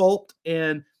sculpt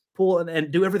and pull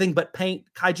and do everything but paint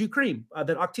Kaiju Cream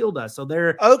that Octil does. So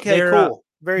they're cool.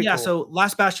 Very cool. So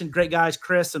Last Bastion, great guys,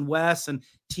 Chris and Wes and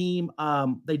team.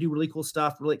 They do really cool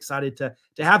stuff. Really excited to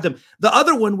have them. The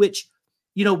other one, which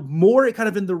more kind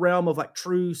of in the realm of like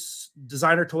true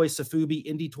designer toys, Safubi,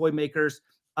 indie toy makers.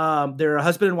 They're a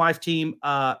husband and wife team.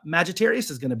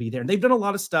 Magitarius is going to be there. And they've done a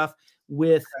lot of stuff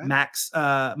with Max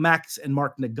and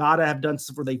Mark Nagata have done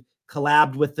stuff where they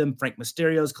collabed with them. Frank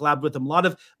Mysterio's collabed with them. A lot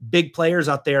of big players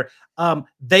out there.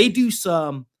 They do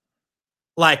some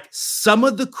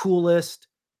of the coolest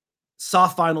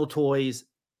soft vinyl toys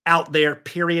out there,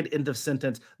 period, end of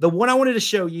sentence. The one I wanted to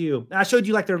show you, I showed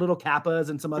you like their little kappas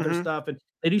and some other stuff, and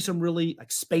they do some really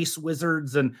like space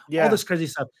wizards and all this crazy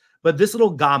stuff. But this little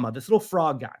Gamma, this little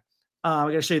frog guy, I'm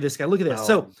going to show you this guy. Look at this.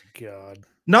 God.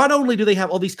 Not only do they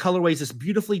have all these colorways, this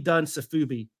beautifully done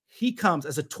Safubi, he comes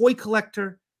as a toy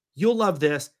collector. You'll love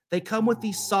this. They come with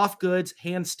these soft goods,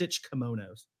 hand-stitched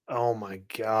kimonos. Oh my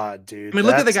God, dude. I mean,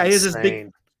 look at the guy. He has this big,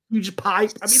 huge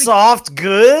pipe. I mean, soft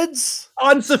goods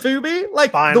on Safubi.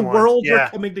 Like the worlds are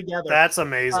coming together. That's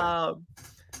amazing.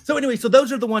 So anyway,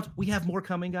 those are the ones. We have more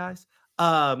coming, guys.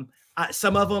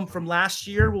 Some of them from last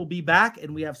year will be back,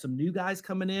 and we have some new guys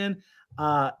coming in.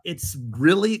 It's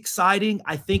really exciting.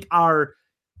 I think our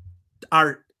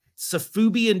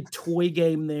Safubian toy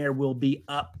game there will be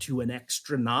up to an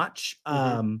extra notch.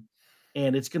 And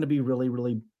it's going to be really,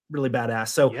 really, really badass.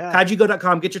 So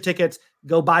kaijugo.com, get your tickets,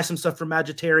 go buy some stuff from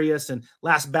Magitarius and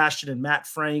Last Bastion and Matt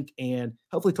Frank and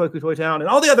hopefully Toyku Toy Town and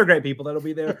all the other great people that'll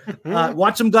be there.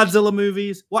 Watch some Godzilla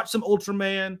movies, watch some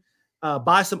Ultraman,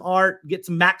 buy some art, get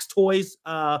some Max toys.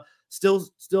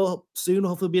 Still soon,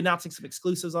 hopefully we'll be announcing some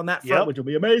exclusives on that front, which will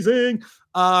be amazing.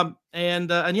 And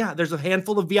yeah, there's a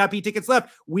handful of VIP tickets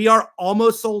left. We are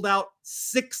almost sold out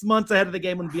 6 months ahead of the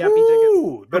game on VIP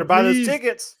tickets. Better buy those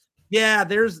tickets. Yeah,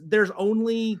 there's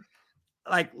only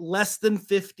like less than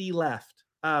 50 left.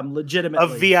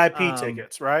 Legitimately of VIP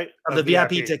tickets, right? Of the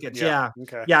VIP tickets, yeah.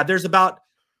 Okay. Yeah, there's about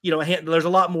there's a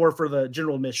lot more for the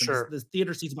general admission. Sure. The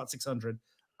theater seats about 600.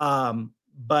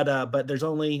 But there's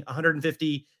only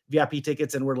 150 VIP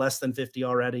tickets, and we're less than 50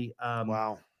 already.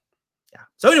 Wow. Yeah.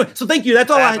 So anyway, thank you. That's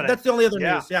all. That's the only other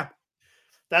news. Yeah.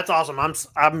 That's awesome.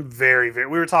 I'm very, very.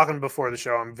 We were talking before the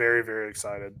show. I'm very, very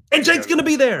excited. And Jake's gonna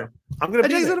be there. I'm gonna be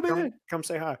Jake's there. Gonna be there. Come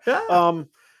say hi. Yeah.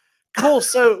 Cool.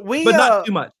 So we, but not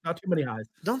too much. Not too many highs.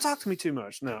 Don't talk to me too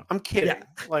much. No, I'm kidding. Yeah.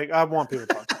 Like I want people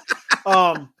to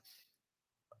talk.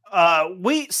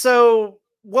 So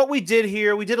what we did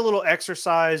here, we did a little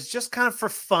exercise just kind of for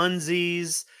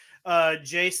funsies.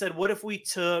 Jay said, what if we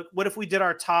did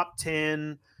our top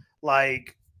 10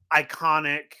 like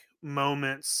iconic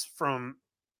moments from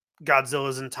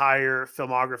Godzilla's entire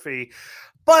filmography?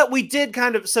 But we did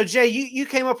kind of, so Jay, you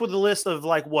came up with a list of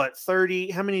like what, 30,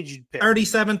 how many did you pick?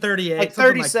 37, 38. Like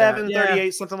 37, like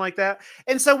 38, something like that.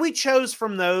 And so we chose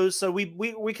from those. So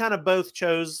we kind of both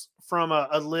chose from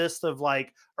a list of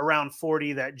like around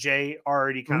 40 that Jay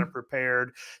already kind of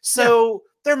prepared. So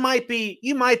you might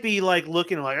be like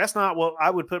looking like, that's not what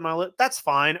I would put in my list. That's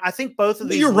fine. I think both of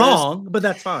these You're wrong, but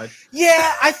that's fine.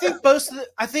 Yeah, I think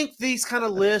I think these kind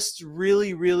of lists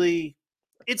really, really,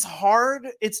 it's hard.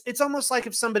 It's almost like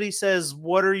if somebody says,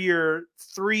 what are your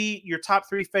top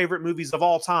 3 favorite movies of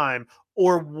all time?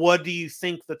 Or what do you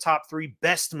think the top 3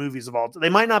 best movies of all time? They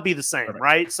might not be the same,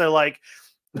 right? So like,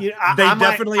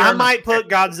 I might put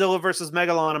Godzilla versus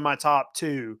Megalon in my top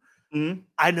 2. Mm-hmm.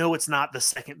 I know it's not the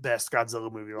second best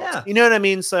Godzilla movie of all time. You know what I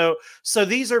mean? So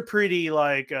these are pretty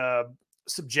like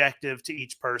subjective to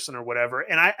each person or whatever.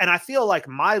 And I feel like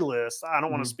my list, I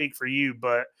don't want to speak for you,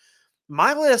 but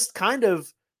my list kind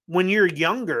of, when you're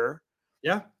younger,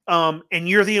 and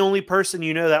you're the only person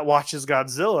that watches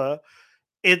Godzilla,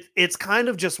 it's kind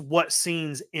of just what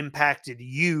scenes impacted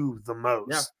you the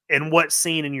most and what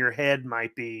scene in your head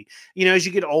might be, as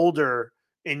you get older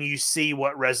and you see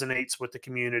what resonates with the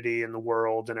community and the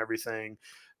world and everything.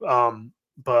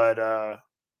 But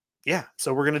yeah,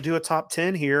 so we're gonna do a top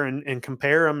 10 here and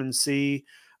compare them and see.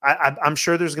 I'm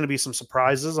sure there's gonna be some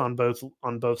surprises on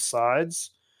both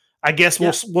sides. I guess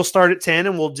we'll start at 10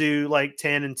 and we'll do like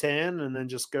 10 and 10 and then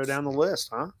just go down the list,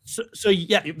 huh? So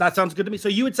yeah, that sounds good to me. So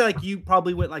you would say like you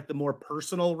probably went like the more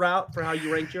personal route for how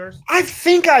you ranked yours? I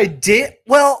think I did.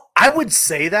 Well, I would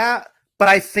say that, but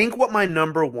I think what my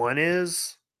number one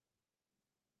is,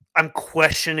 I'm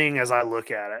questioning as I look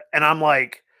at it. And I'm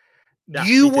like, Yeah,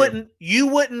 you me too.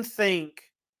 wouldn't think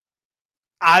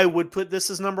I would put this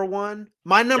as number one.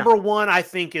 My number one, I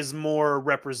think, is more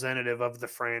representative of the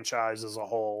franchise as a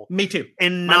whole. Me too.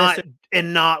 And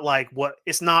not like what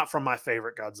it's not from my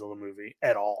favorite Godzilla movie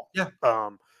at all. Yeah.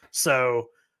 So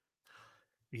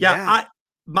yeah,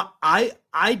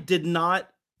 I did not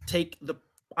take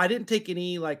I didn't take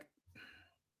any, like,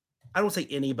 I don't say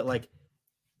any, but like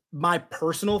my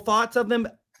personal thoughts of them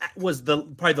was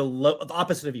probably the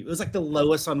opposite of you. It was like the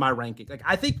lowest on my ranking. Like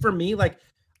I think for me, like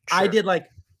I did like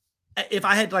if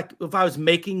I was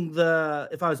making the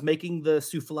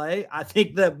souffle, I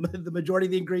think the majority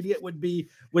of the ingredient would be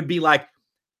like,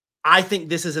 I think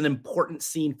this is an important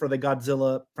scene for the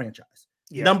Godzilla franchise.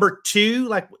 Yeah. Number two,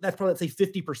 like that's probably, let's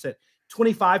say 50%.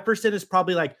 25% is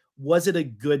probably like, was it a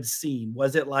good scene?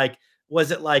 Was it like,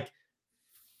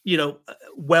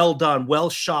 well done, well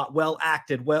shot, well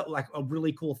acted, well, like a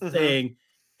really cool thing. Mm-hmm.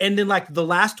 And then like the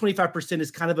last 25%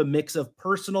 is kind of a mix of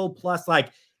personal plus like,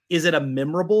 is it a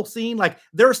memorable scene? Like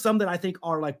there are some that I think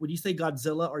are like, when you say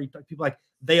Godzilla, or you talk people like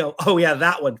oh yeah,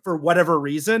 that one for whatever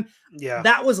reason. Yeah.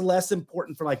 That was less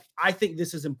important for like, I think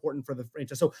this is important for the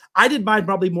franchise. So I did mine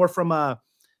probably more from a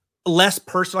less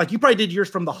personal, like you probably did yours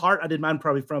from the heart. I did mine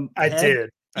probably from head.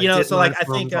 Did. So like I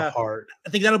think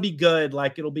that'll be good.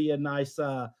 Like it'll be a nice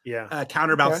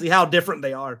counterbalance. Okay. See how different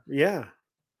they are. Yeah.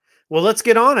 Well, let's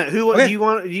get on it. Who do you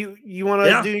want? You want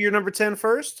to do your number 10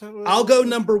 first? I'll go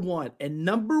number one. And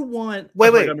number one.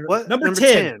 Wait. What? Number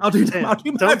 10. I'll do 10.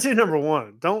 Don't do number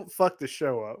one. Don't fuck the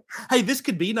show up. Hey, this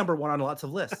could be number one on lots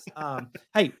of lists.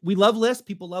 Hey, we love lists.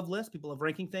 People love lists. People love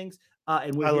ranking things.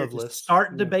 And we love lists.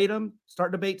 Start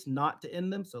debates, not to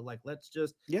end them. So like, let's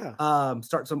just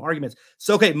start some arguments.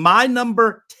 So okay, my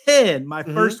number 10, my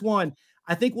first one,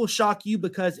 I think will shock you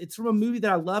because it's from a movie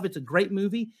that I love. It's a great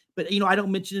movie, but I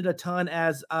don't mention it a ton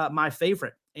as my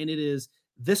favorite. And it is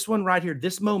this one right here,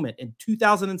 this moment in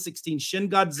 2016, Shin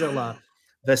Godzilla,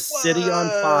 The City on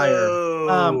Fire.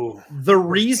 The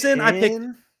reason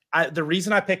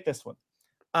I picked this one,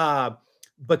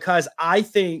 because I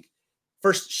think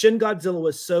first, Shin Godzilla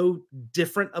was so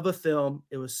different of a film.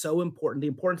 It was so important. The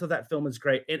importance of that film is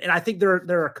great. And I think there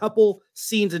are a couple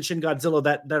scenes in Shin Godzilla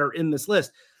that are in this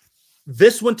list.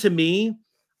 This one, to me,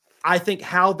 I think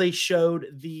how they showed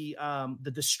the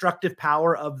destructive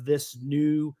power of this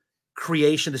new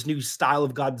creation, this new style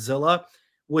of Godzilla,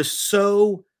 was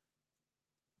so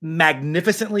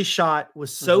magnificently shot,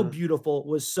 was so beautiful,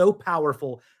 was so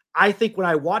powerful. I think when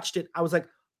I watched it, I was like,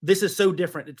 this is so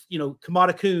different. It's,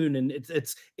 Kamada-kun, and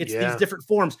it's these different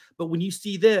forms. But when you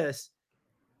see this,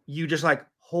 you just like,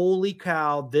 holy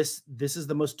cow, this is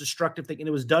the most destructive thing. And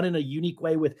it was done in a unique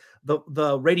way with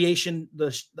the radiation,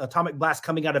 the atomic blast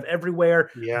coming out of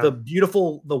everywhere,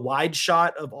 the wide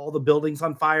shot of all the buildings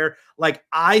on fire. Like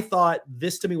I thought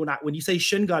this, to me, when you say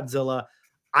Shin Godzilla,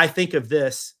 I think of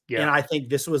this. Yeah. And I think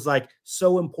this was like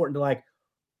so important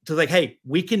to like, hey,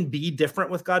 we can be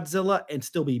different with Godzilla and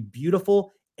still be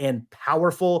beautiful and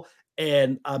powerful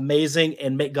and amazing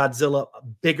and make Godzilla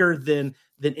bigger than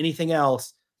anything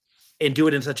else, and do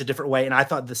it in such a different way. And I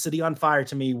thought The City on Fire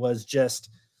to me was just,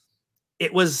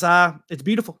 it's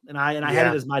beautiful. And I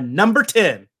had it as my number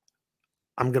 10.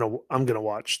 I'm gonna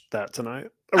watch that tonight.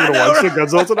 I'm gonna watch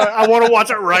Godzilla tonight. I want to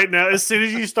watch it right now. As soon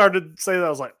as you started saying that, I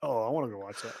was like, oh, I want to go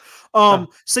watch that.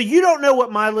 So you don't know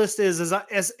what my list is.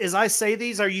 As I say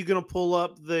these, are you gonna pull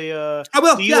up the I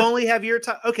will. Do you only have your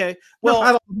time? Okay.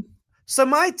 Well, so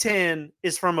my 10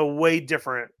 is from a way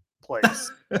different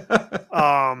place.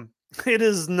 It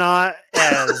is not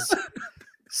as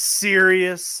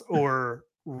serious or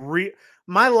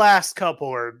my last couple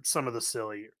are some of the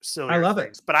sillier I love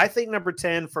things. But I think number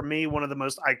 10 for me, one of the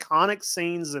most iconic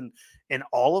scenes in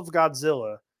all of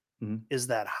Godzilla is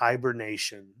that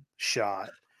hibernation shot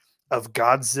of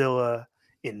Godzilla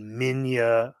in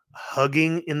Minya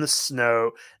hugging in the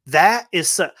snow. That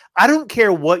is I don't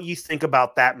care what you think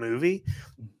about that movie.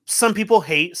 Some people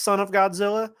hate Son of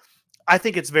Godzilla. I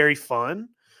think it's very fun.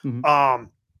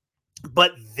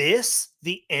 But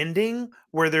the ending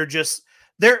where the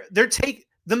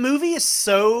movie is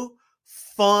so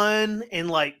fun and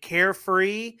like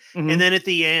carefree, and then at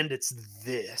the end it's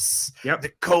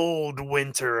the cold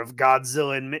winter of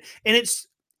Godzilla,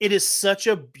 and it is such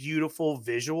a beautiful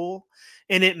visual,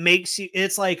 and it makes you,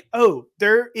 it's like, oh,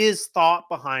 there is thought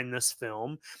behind this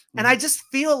film. And I just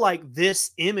feel like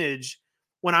this image,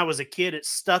 when I was a kid, it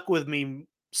stuck with me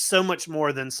so much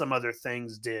more than some other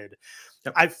things did.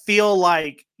 Yep. I feel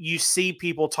like you see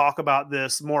people talk about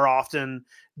this more often.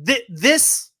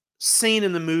 This scene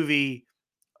in the movie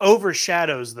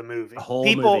overshadows the movie. The whole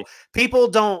movie.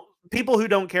 People who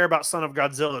don't care about Son of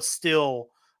Godzilla still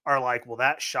are like, well,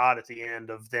 that shot at the end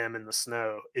of them in the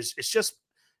snow is,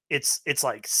 it's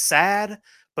like sad,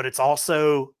 but it's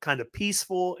also kind of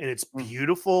peaceful, and it's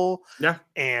beautiful. Yeah.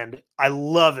 And I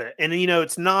love it. And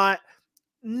it's not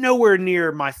nowhere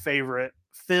near my favorite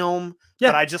film,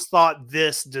 but I just thought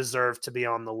this deserved to be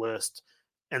on the list.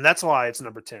 And that's why it's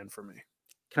number 10 for me.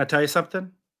 Can I tell you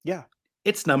something? Yeah.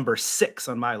 It's number 6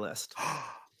 on my list.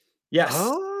 Yes.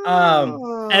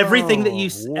 Oh, everything that you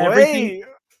everything,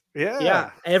 yeah.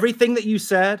 everything that you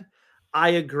said, I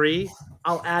agree.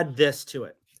 I'll add this to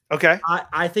it. Okay.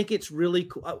 I think it's really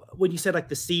cool. When you said like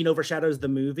the scene overshadows the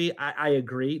movie, I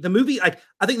agree. The movie, I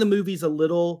think the movie's a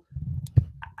little,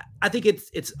 I think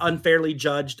it's unfairly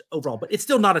judged overall, but it's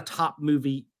still not a top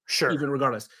movie, sure, even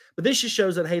regardless. But this just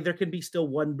shows that, hey, there can be still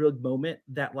one big moment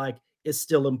that like is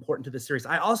still important to the series.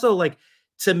 I also like,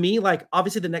 to me, like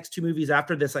obviously the next 2 movies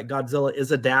after this, like Godzilla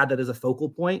is a dad that is a focal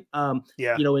point.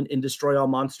 In Destroy All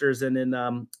Monsters and in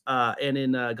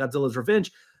Godzilla's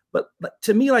Revenge. But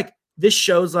to me, like this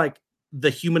shows like the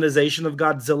humanization of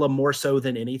Godzilla more so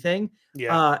than anything.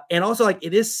 Yeah. And also like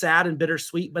it is sad and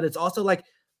bittersweet, but it's also like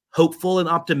hopeful and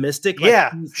optimistic. Like,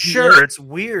 yeah, sure. It's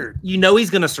weird.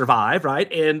 He's gonna survive, right?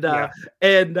 But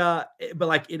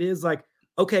like it is like,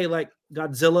 okay, like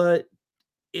Godzilla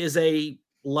is a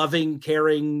loving,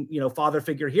 caring, father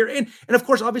figure here. And of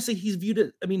course, obviously he's viewed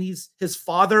it. I mean, he's his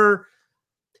fathering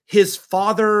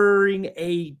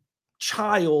a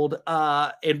child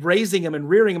and raising him and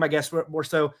rearing him, I guess more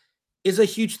so, is a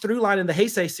huge through line in the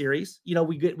Heisei series.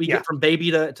 We get from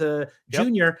baby to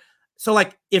junior. So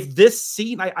like if this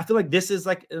scene, I feel like this is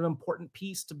like an important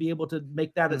piece to be able to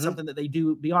make that as something that they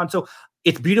do beyond. So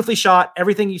it's beautifully shot.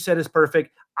 Everything you said is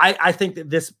perfect. I think that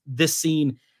this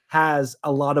scene has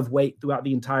a lot of weight throughout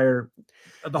the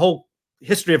whole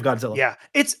history of Godzilla. Yeah.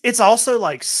 It's also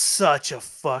like such a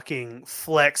fucking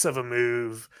flex of a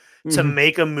move to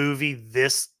make a movie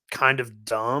this kind of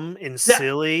dumb and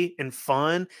silly and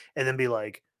fun, and then be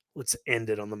like, let's end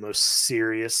it on the most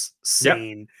serious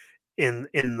scene in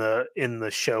the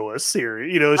Showa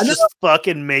series. It's just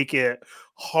fucking make it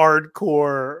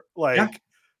hardcore. Like,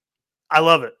 I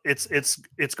love it.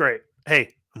 It's great.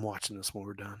 Hey, I'm watching this when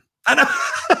we're done. I know.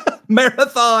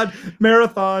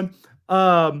 Marathon.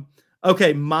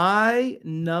 Okay, my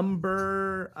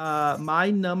number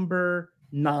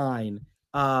 9,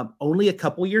 only a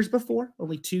couple years before,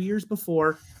 only 2 years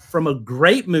before, from a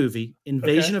great movie,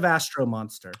 Invasion of Astro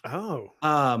Monster. Oh.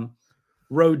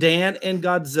 Rodan and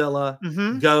Godzilla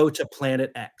go to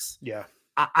Planet X. Yeah.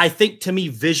 I think, to me,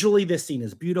 visually, this scene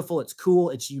is beautiful. It's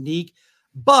cool. It's unique.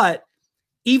 But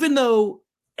even though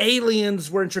aliens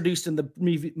were introduced in the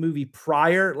movie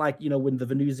prior, like, when the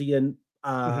Venusian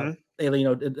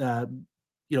alien,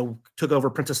 took over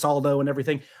Princess Saldo and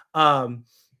everything,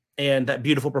 and that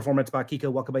beautiful performance by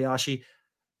Kiko Wakabayashi,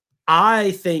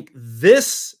 I think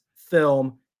this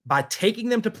film, by taking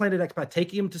them to Planet X, by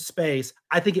taking them to space,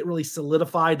 I think it really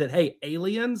solidified that, hey,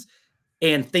 aliens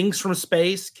and things from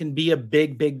space can be a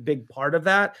big, big, big part of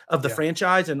that, of the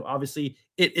franchise. And obviously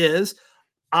it is.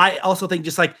 I also think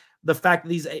just like the fact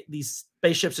that these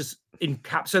spaceships just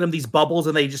encapsulate them, these bubbles,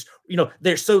 and they just,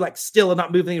 they're so like still and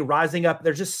not moving and rising up.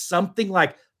 There's just something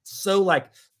like, so like,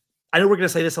 I know we're going to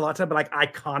say this a lot of time, but like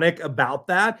iconic about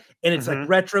that. And it's like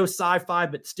retro sci-fi,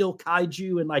 but still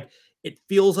kaiju, and like it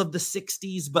feels of the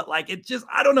 60s, but like, it just,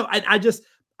 I don't know. I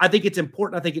think it's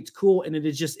important. I think it's cool. And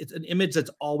it's an image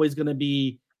that's always going to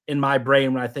be in my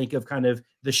brain when I think of kind of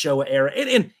the Showa era.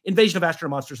 And Invasion of Astro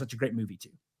Monster is such a great movie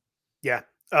too. Yeah.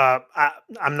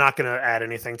 I'm not going to add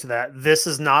anything to that. This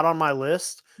is not on my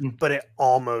list, but it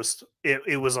almost,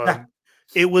 it was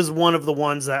it was one of the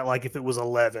ones that, like, if it was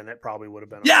 11, it probably would have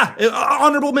been.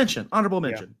 Honorable mention.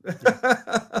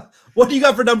 Yeah. What do you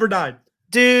got for number 9?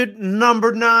 Dude,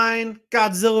 number 9,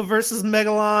 Godzilla versus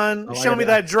Megalon. Show me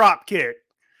that drop kick.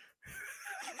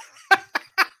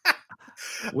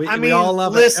 we all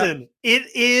love listen, it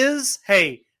is,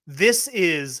 hey, this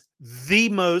is the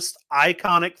most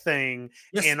iconic thing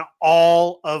in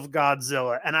all of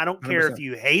Godzilla. And I don't care 100%. If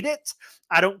you hate it.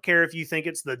 I don't care if you think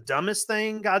it's the dumbest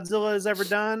thing Godzilla has ever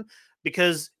done,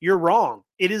 because you're wrong.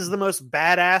 It is the most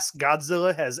badass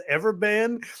Godzilla has ever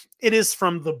been. It is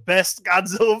from the best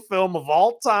Godzilla film of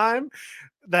all time.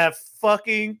 that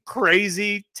fucking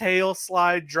crazy tail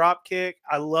slide drop kick.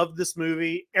 I love this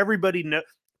movie. Everybody know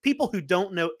people who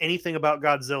don't know anything about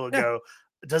Godzilla go,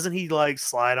 doesn't he like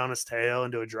slide on his tail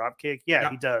and do a drop kick? Yeah,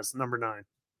 he does. Number 9.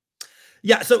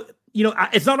 Yeah, so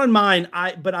it's not on mine.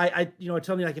 But I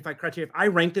tell me like if I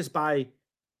rank this by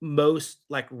most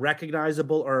like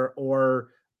recognizable or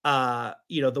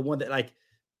the one that like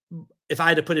if I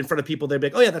had to put in front of people, they'd be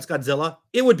like, oh yeah, that's Godzilla.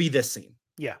 It would be this scene.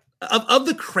 Yeah. Of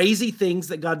the crazy things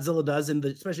that Godzilla does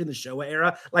especially in the Showa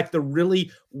era, like the really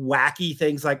wacky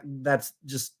things, like that's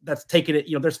taking it.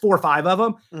 There's 4 or 5 of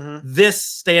them. Mm-hmm. This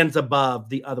stands above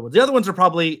the other ones. The other ones are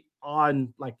probably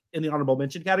on like in the honorable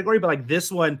mention category, but like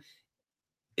this one,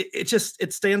 it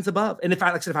stands above. And if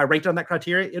I ranked on that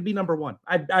criteria, it'd be number 1.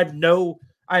 I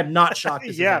am not shocked.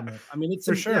 Yeah, I mean, it's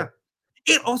for sure. Yeah.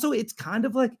 It's kind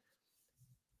of like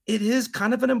it is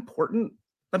kind of an important.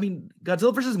 I mean,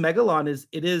 Godzilla versus Megalon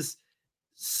is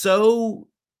so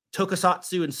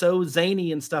tokusatsu and so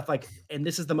zany and stuff like, and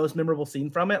this is the most memorable scene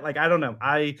from it. Like, I don't know.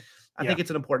 I think it's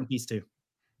an important piece too.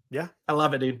 Yeah. I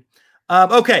love it, dude.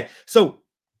 Okay. So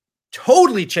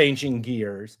totally changing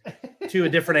gears to a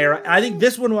different era. I think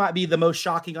this one might be the most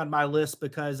shocking on my list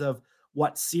because of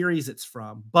what series it's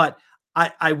from, but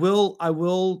I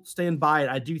will stand by it.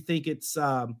 I do think it's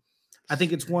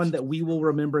one that we will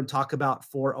remember and talk about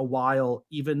for a while,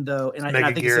 even though, and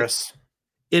I think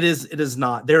it is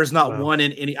not. There is not one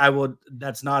in any.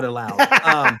 That's not allowed.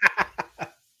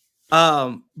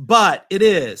 But it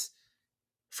is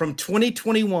from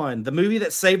 2021, the movie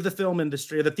that saved the film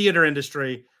industry, or the theater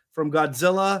industry, from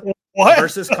Godzilla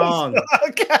versus Kong.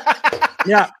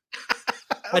 Yeah,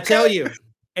 I tell you,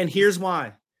 and here's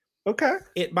why. Okay,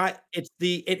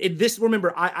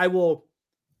 remember, I will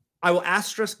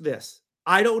asterisk this.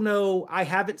 I don't know. I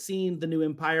haven't seen the new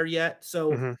Empire yet,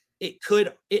 so it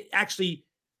actually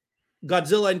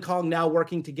Godzilla and Kong now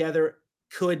working together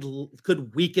could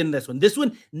weaken this one. This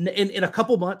one in a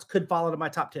couple months could fall into my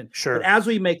top 10. Sure. But as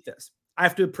we make this, I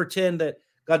have to pretend that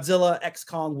Godzilla X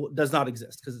Kong does not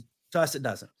exist because to us it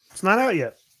doesn't. It's not out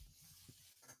yet.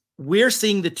 We're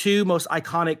seeing the 2 most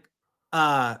iconic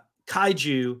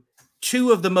kaiju,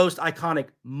 2 of the most iconic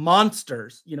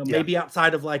monsters. Maybe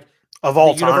outside of like. Of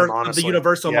all time, honestly. Of the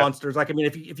Universal monsters. Like, I mean,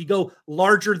 if you go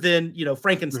larger than,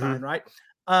 Frankenstein, right?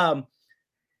 And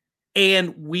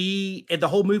the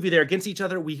whole movie, they're against each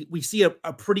other. We see a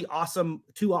pretty awesome,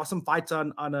 2 awesome fights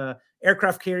on a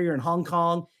aircraft carrier in Hong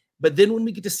Kong. But then when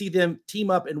we get to see them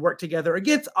team up and work together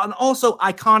against on also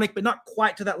iconic, but not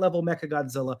quite to that level,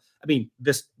 Mechagodzilla. I mean,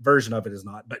 this version of it is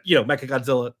not, but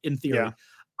Mechagodzilla in theory,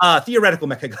 theoretical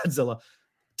Mechagodzilla.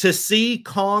 To see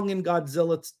Kong and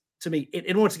Godzilla, to me,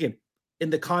 and once again,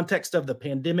 in the context of the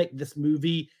pandemic, this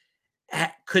movie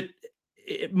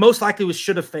most likely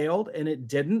should have failed, and it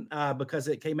didn't because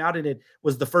it came out and it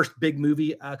was the first big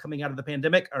movie coming out of the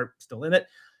pandemic, or still in it.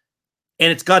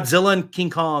 And it's Godzilla and King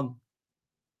Kong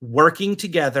working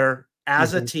together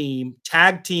as a team,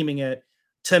 tag teaming it.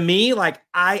 To me, like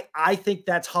I think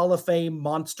that's Hall of Fame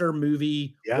monster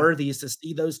movie worthy is to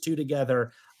see those 2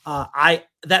 together.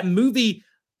 That movie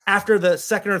after the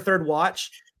second or third watch,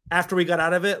 after we got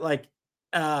out of it, like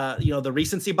the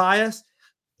recency bias,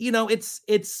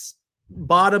 it's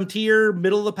bottom tier,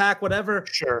 middle of the pack, whatever.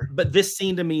 Sure. But this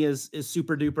scene to me is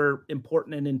super duper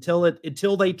important. And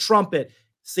until they trump it,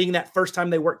 seeing that first time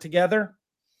they work together,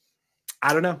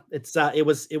 I don't know.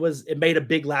 It made a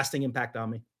big lasting impact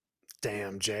on me.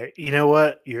 Damn, Jay. You know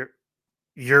what?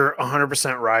 You're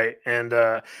 100% right. And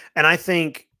I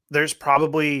think there's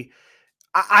probably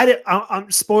I'm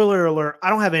spoiler alert. I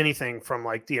don't have anything from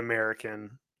like the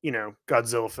American,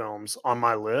 Godzilla films on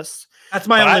my list. That's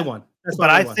my only one.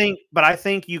 I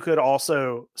think you could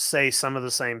also say some of the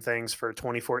same things for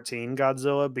 2014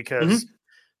 Godzilla because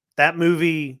that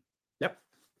movie. Yep.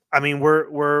 I mean,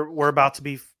 we're about to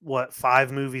be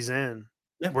 5 movies in.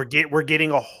 Yep. We're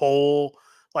getting a whole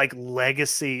like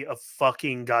legacy of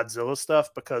fucking Godzilla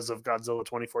stuff because of Godzilla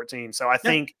 2014. So I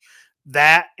think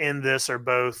that and this are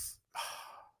both.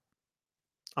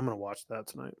 I'm gonna watch that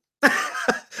tonight.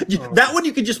 That one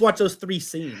you can just watch those 3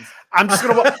 scenes. I'm just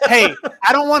gonna. Hey,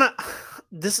 I don't want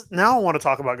to. Now I want to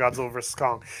talk about Godzilla versus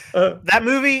Kong. That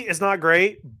movie is not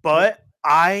great, but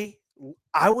I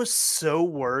was so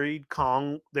worried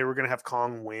they were gonna have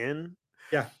Kong win.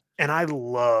 Yeah, and I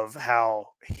love how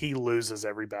he loses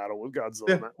every battle with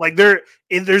Godzilla. Yeah.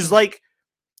 Like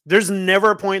there's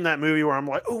never a point in that movie where I'm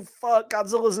like, oh fuck,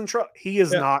 Godzilla's in trouble. He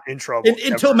is not in trouble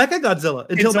until Mechagodzilla.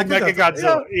 Until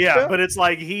Mechagodzilla. Yeah, but it's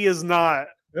like he is not.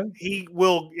 Yeah. He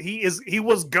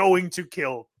was going to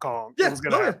kill Kong. Yeah, and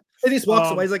he just walks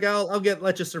away. He's like, I'll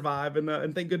let you survive,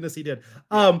 and thank goodness he did.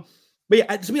 But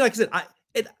yeah, to me, like I said,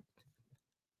 it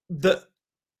the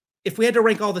if we had to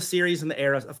rank all the series and the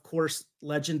eras, of course,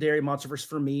 Legendary Monsterverse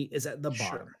for me is at the bottom.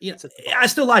 Sure. You know, It's at the I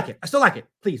still like it. I still like it.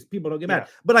 Please, people don't get mad.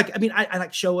 Yeah. But like, I mean, I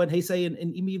like Showa and Heisei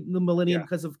and even the Millennium Yeah.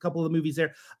 because of a couple of the movies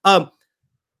there.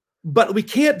 But we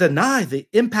can't deny the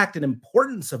impact and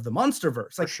importance of the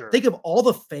MonsterVerse. Like, sure. think of all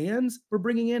the fans we're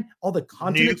bringing in, all the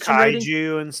content New it's generating.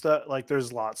 kaiju and stuff. Like,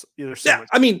 there's lots. There's so Yeah, much.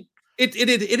 I mean, it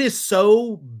is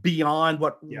so beyond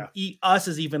what Yeah. us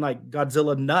as even like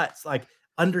Godzilla nuts. Like,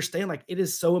 understand, like it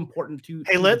is so important to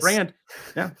the let's- brand.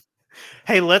 Yeah.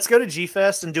 Hey, let's go to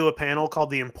G-Fest and do a panel called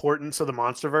 "The Importance of the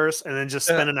MonsterVerse," and then just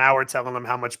spend an hour telling them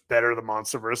how much better the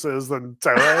MonsterVerse is than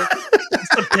Toho.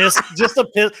 just a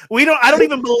piss. I don't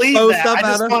even believe that.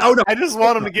 I just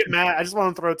want them to get mad. I just want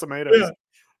them to throw tomatoes.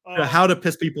 Yeah. How to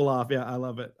piss people off. Yeah, I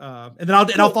love it. And then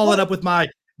I'll follow it up with my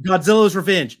Godzilla's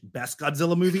Revenge, best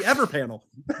Godzilla movie ever panel.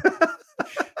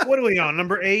 What are we on?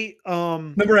 Number 8.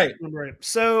 Number 8.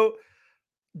 So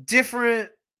different.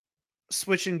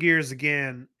 Switching gears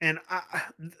again, and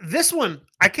this one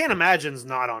I can't imagine is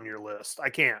not on your list. I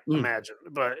can't imagine,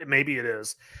 but maybe it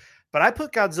is. But I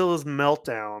put Godzilla's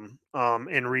Meltdown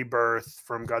in Rebirth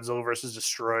from Godzilla versus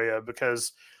Destroya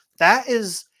because that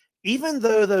is, even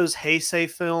though those Heisei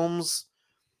films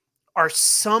are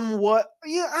somewhat,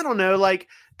 I don't know, like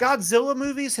Godzilla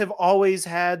movies have always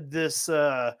had this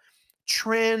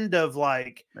trend of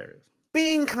like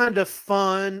being kind of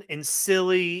fun and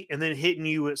silly and then hitting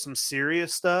you with some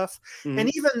serious stuff.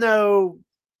 And even though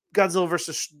Godzilla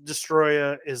vs.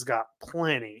 Destroya has got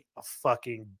plenty of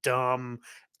fucking dumb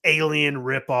alien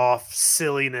ripoff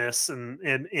silliness in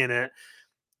it,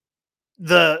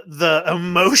 the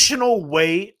emotional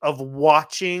weight of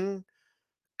watching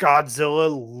Godzilla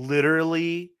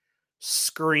literally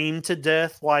scream to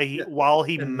death while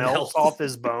he melts off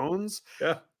his bones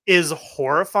is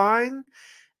horrifying.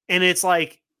 And it's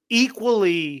like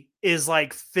equally is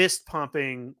like fist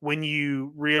pumping when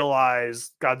you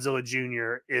realize Godzilla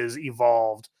Jr. is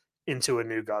evolved into a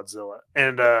new Godzilla.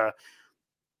 And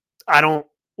I don't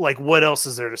like, what else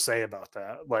is there to say about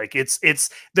that? Like it's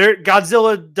there.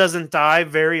 Godzilla doesn't die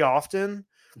very often.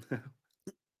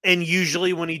 And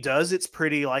usually when he does, it's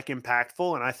pretty like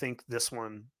impactful. And I think this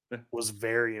one was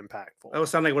very impactful. That would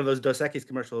sound like one of those Dos Equis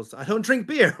commercials. I don't drink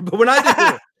beer, but when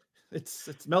I do,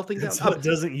 it's melting down. So it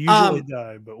doesn't usually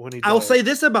die, but when he does. I'll say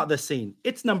this about this scene.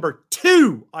 It's number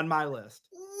 2 on my list.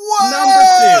 What?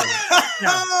 Number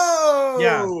 2.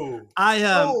 Yeah. I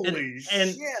Holy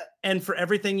shit. And for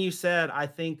everything you said, I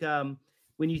think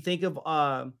when you think of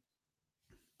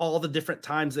all the different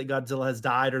times that Godzilla has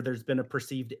died or there's been a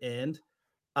perceived end,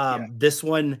 this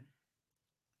one,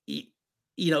 it's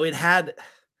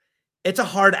a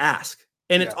hard ask.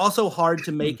 And it's also hard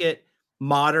to make it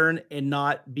modern and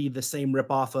not be the same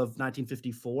ripoff of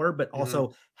 1954, but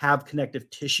also have connective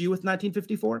tissue with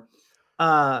 1954.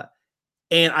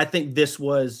 And I think this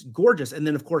was gorgeous. And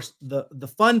then, of course,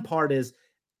 the fun part is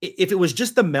if it was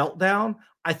just the meltdown,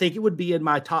 I think it would be in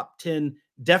my top 10,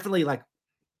 definitely like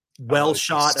well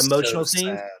shot emotional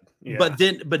scenes. Yeah. But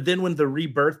then when the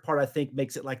rebirth part, I think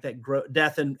makes it like that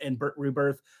death and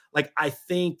rebirth. Like I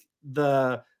think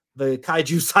the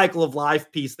kaiju cycle of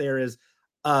life piece there is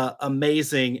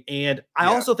amazing. And I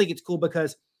also think it's cool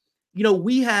because,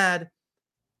 we had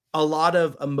a lot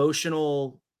of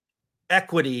emotional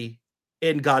equity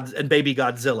in Baby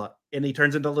Godzilla, and he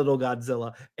turns into little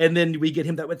Godzilla. And then we get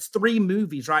him it's 3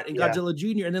 movies, right? And Godzilla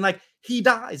Jr. And then like he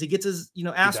dies, he gets his,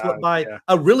 ass whooped by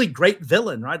a really great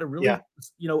villain, right? A really,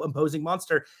 imposing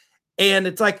monster. And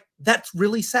it's like, that's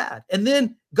really sad. And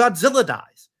then Godzilla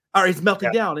dies, or he's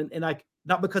melting down. And like,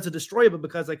 not because of Destroyer, but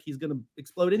because like he's going to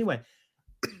explode anyway.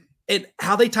 And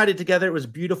how they tied it together, it was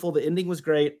beautiful. The ending was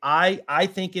great. I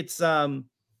think it's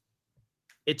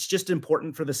just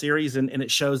important for the series, and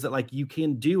it shows that like you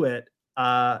can do it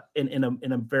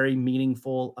in a very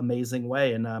meaningful, amazing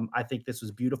way. And I think this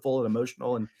was beautiful and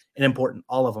emotional and important.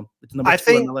 All of them. It's number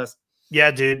 2 on the list.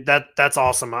 Yeah, dude, that's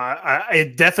awesome.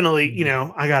 I definitely,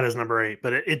 I got his number 8,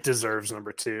 but it deserves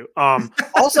number 2.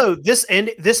 Also,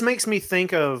 this makes me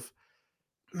think of,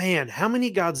 man, how many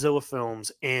Godzilla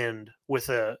films end with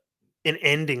an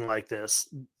ending like this?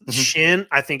 Shin,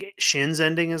 I think Shin's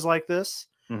ending is like this.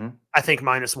 I think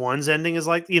 -1's ending is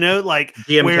like, like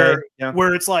GMK,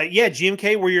 where it's like,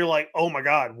 GMK, where you're like, oh my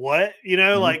God, what?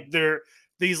 Like they're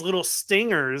these little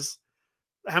stingers.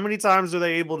 How many times are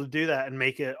they able to do that and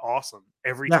make it awesome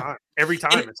every time? Every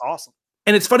time it's awesome.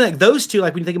 And it's funny, like those two,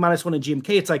 like when you think of -1 and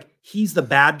GMK, it's like he's the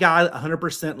bad guy,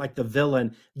 100% like the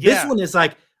villain. This one is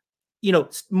like,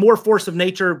 more force of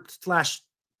nature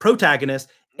 / protagonist.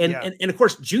 And of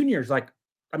course, Junior's like,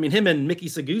 I mean, him and Mickey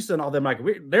Sagusa and all them, like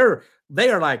they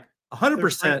are like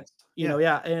 100%. You know,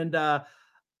 Yeah.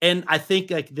 and I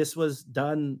think like this was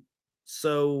done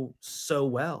so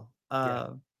well.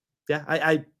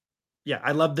 Yeah,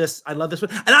 I love this. I love this one,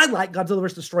 and I like Godzilla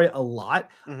vs. Destroy a lot.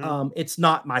 Mhm. It's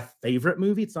not my favorite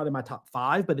movie. It's not in my top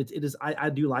 5, but it is. I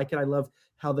do like it. I love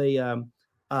how they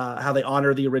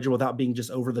honor the original without being just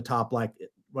over the top, like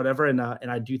whatever. And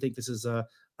I do think this is a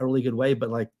really good way. But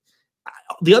like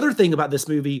the other thing about this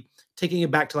movie, taking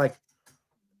it back to like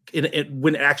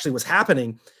when it actually was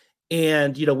happening.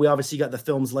 And we obviously got the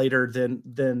films later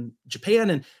than Japan,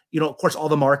 and of course, all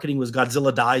the marketing was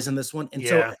Godzilla dies in this one, and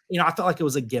so Yeah. I felt like it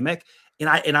was a gimmick, and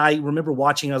I remember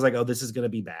watching, I was like, oh, this is going to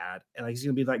be bad, and like, it's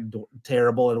going to be like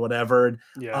terrible and whatever,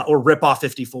 Yeah. or rip off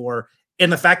 54. And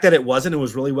the fact that it wasn't, it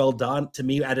was really well done to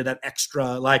me. Added that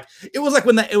extra, like it was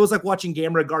like watching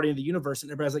Gamera Guardian of the Universe,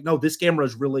 and everybody's like, no, this Gamera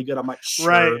is really good. I'm like, sure,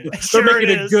 Right. they're Sure making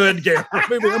it a is. good Gamera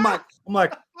movie. I'm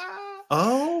like.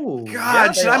 Oh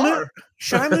God, yeah,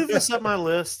 should I move this up my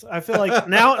list? I feel like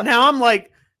now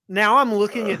I'm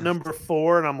looking at number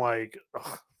 4 and I'm like,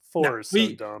 ugh, 4 is so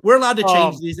dumb. We're allowed to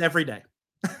change these every day.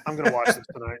 I'm gonna watch this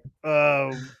tonight.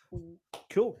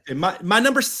 Cool. Okay, my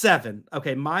number 7.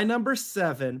 Okay, my number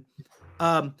 7.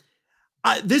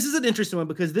 This is an interesting one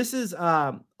because this is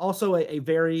also a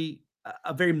very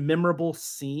memorable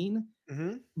scene,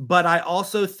 but I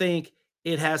also think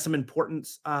it has some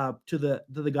importance to the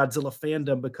Godzilla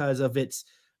fandom because of its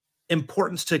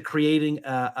importance to creating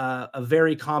a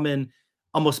very common,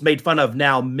 almost made fun of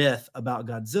now myth about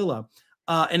Godzilla,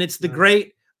 and it's the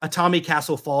great Atami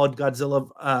Castle Fall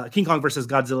Godzilla, King Kong versus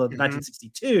Godzilla,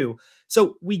 1962.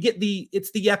 So we get it's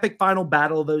the epic final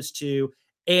battle of those two,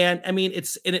 and I mean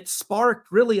it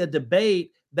sparked really a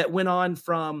debate that went on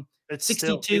from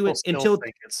 62 until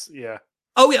think it's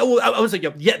Oh yeah, well I was like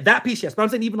that piece, yes, but I'm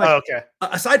saying even like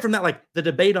aside from that, like the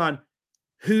debate on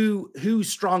who's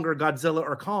stronger, Godzilla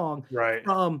or Kong, right,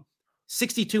 from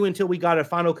 62 until we got a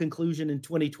final conclusion in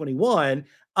 2021.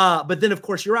 But then of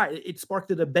course you're right, it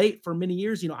sparked a debate for many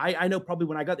years. I know probably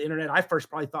when I got the internet, I first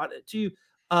probably thought it too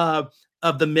of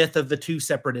the myth of the two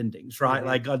separate endings, right?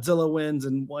 Like Godzilla wins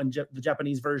and the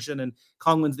Japanese version, and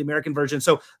Kong wins the American version.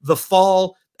 So the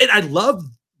fall, and I love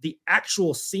the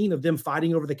actual scene of them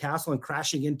fighting over the castle and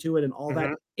crashing into it and all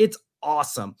that. It's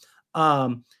awesome.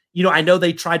 I know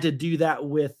they tried to do that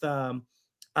with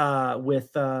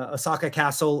Osaka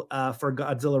Castle for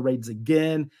Godzilla Raids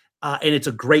Again. And it's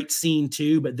a great scene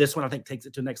too, but this one I think takes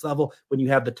it to the next level when you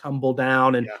have the tumble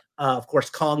down and of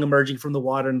course Kong emerging from the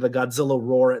water and the Godzilla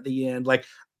roar at the end. Like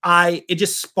it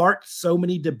just sparked so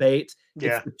many debates.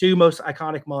 Yeah. It's the two most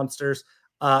iconic monsters,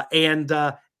 and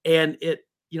it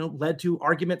led to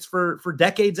arguments for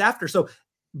decades after. So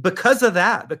because of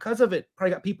it,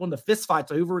 probably got people into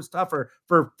fistfights over stuff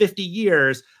for 50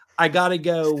 years. I got to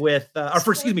go with,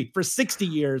 for 60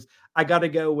 years, I got to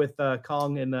go with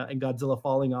Kong and Godzilla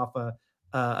falling off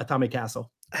Atami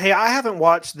Castle. Hey, I haven't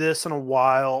watched this in a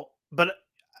while, but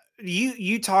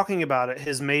you talking about it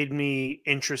has made me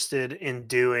interested in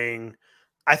doing.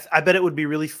 I bet it would be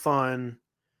really fun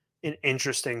and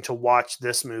interesting to watch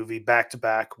this movie back to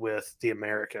back with the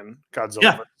American Godzilla.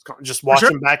 Yeah. Just watch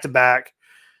them back to back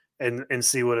and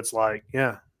see what it's like.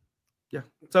 Yeah. Yeah.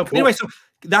 So anyway, so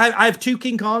I have 2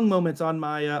 King Kong moments on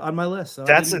my list. So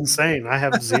that's insane. I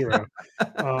have 0.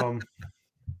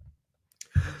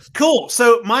 Cool.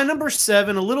 So my number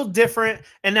 7, a little different.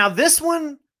 And now this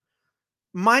one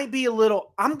might be a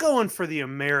little, I'm going for the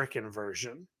American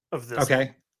version of this.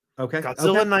 Okay.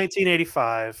 Godzilla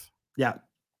 1985. Yeah.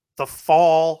 The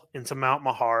fall into Mount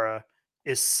Mahara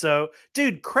is so,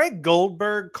 dude, Craig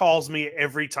Goldberg calls me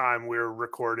every time we're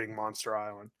recording Monster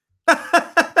Island.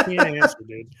 Can't answer,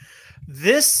 dude.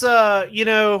 This, well,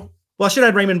 I should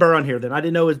have had Raymond Burr on here then. I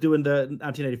didn't know he was doing the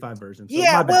 1985 version. So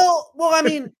yeah, well, I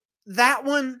mean, that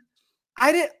one,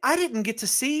 I didn't get to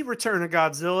see Return of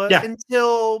Godzilla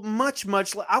until much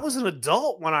I was an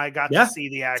adult when I got to see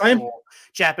the actual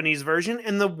Japanese version,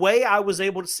 and the way I was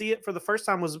able to see it for the first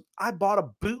time was I bought a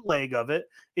bootleg of it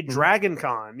at Dragon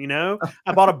Con.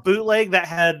 I bought a bootleg that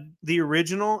had the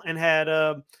original and had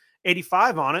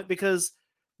 85 on it because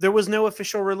there was no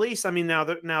official release. I mean, now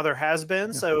there has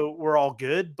been, so we're all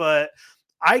good. But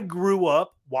I grew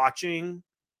up watching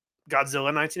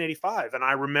Godzilla 1985, and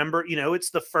I remember, it's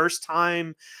the first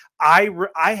time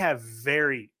I have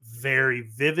very, very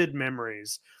vivid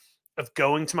memories of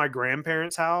going to my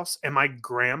grandparents' house and my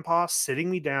grandpa sitting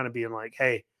me down and being like,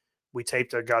 "Hey, we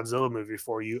taped a Godzilla movie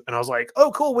for you," and I was like,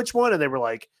 "Oh, cool, which one?" And they were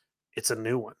like, "It's a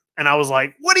new one," and I was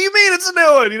like, "What do you mean it's a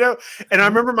new one?" And I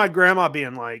remember my grandma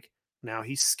being like, "Now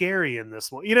he's scary in this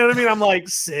one." You know what I mean? I'm like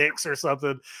 6 or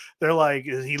something. They're like,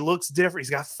 "He looks different.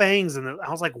 He's got fangs." And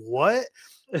I was like, "What?"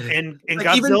 and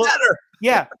Like, even Godzilla, better.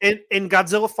 yeah, and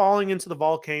Godzilla falling into the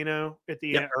volcano at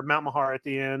the end, or Mount Mahar at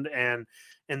the end, and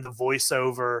the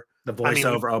voiceover. The I mean,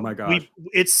 voiceover. Oh my god.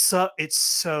 it's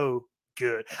so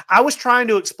good. I was trying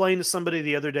to explain to somebody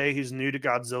the other day who's new to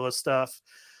Godzilla stuff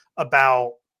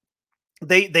about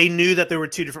they knew that there were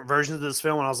two different versions of this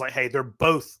film, and I was like, hey, they're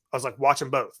both. I was like, watch them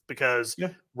both, because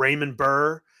Raymond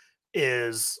Burr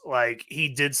is like, he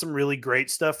did some really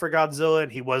great stuff for Godzilla,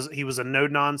 and he was a no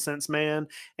nonsense man,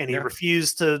 and he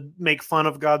refused to make fun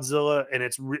of Godzilla, and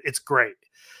it's great.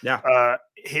 Yeah.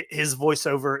 His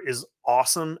voiceover is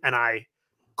awesome, and I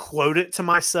quote it to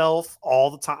myself all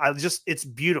the time. It's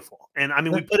beautiful, and I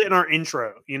mean, we put it in our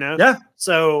intro, Yeah.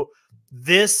 So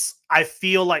this, I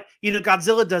feel like,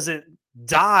 Godzilla doesn't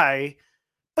die,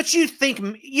 but you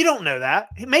don't know that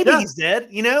maybe he's dead.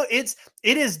 It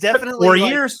is definitely 4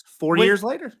 years. 4 years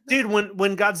later, dude.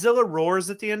 When Godzilla roars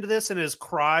at the end of this and his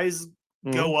cries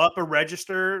go up a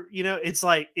register, it's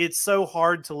like, it's so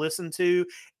hard to listen to,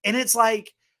 and it's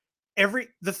like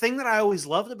the thing that I always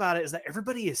loved about it is that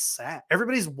everybody is sad.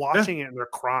 Everybody's watching it and they're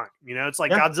crying. It's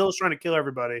like Godzilla's trying to kill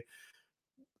everybody.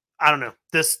 I don't know.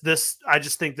 This I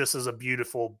just think this is a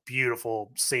beautiful,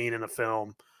 beautiful scene in a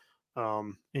film.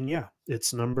 And yeah,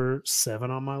 it's number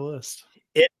 7 on my list.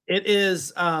 It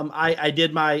is. I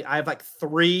have like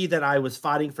 3 that I was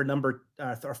fighting for number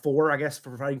or 4, I guess,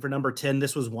 for fighting for number 10.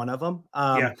 This was one of them.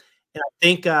 And I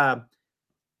think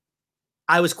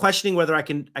I was questioning whether I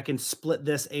can split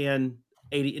this and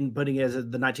 80 and putting it as the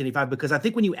 1985, because I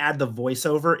think when you add the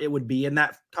voiceover, it would be in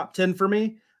that top 10 for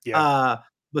me.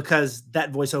 Because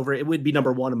that voiceover, it would be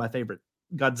number 1 of my favorite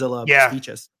Godzilla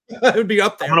speeches. It would be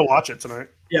up there. I'm gonna watch it tonight.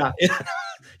 Yeah,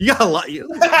 you got a lot.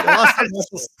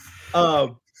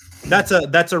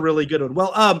 That's a really good one.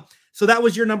 Well, so that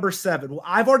was your number 7. Well,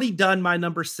 I've already done my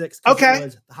number 6. Okay, it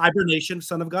was Hibernation,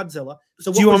 Son of Godzilla.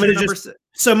 So do you want me to just?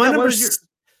 So my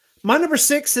number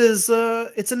 6 is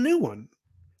it's a new one.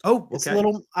 Oh, okay. It's a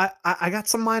little. I got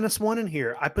some -1 in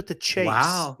here. I put the chase,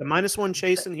 the -1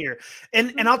 chase in here,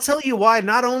 and I'll tell you why.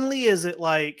 Not only is it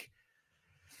like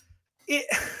it,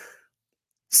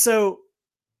 so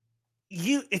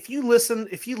if you listen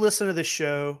to the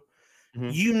show,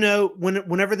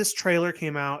 whenever this trailer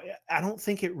came out, I don't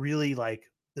think it really, like,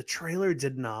 the trailer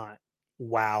did not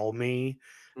wow me,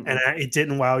 and it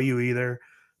didn't wow you either,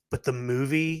 but the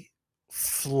movie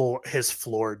has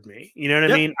floored me. You know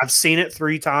what I mean? I've seen it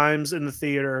 3 times in the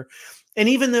theater, and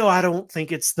even though I don't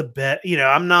think it's the best,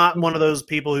 I'm not one of those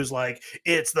people who's like,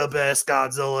 it's the best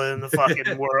Godzilla in the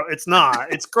fucking world. It's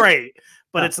not. It's great,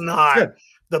 but it's not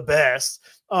the best.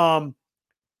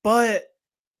 But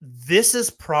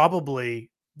it's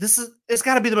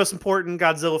got to be the most important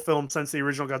Godzilla film since the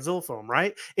original Godzilla film,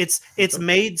 right? It's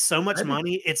made so much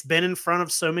money. It's been in front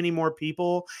of so many more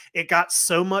people. It got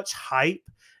so much hype,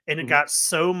 and it got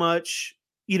so much,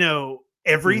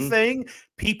 everything.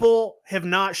 People have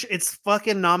not. It's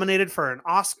fucking nominated for an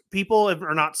Oscar. People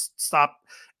are not stopped.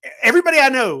 Everybody I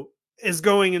know is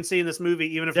going and seeing this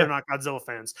movie, even if they're not Godzilla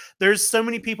fans. There's so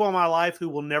many people in my life who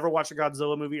will never watch a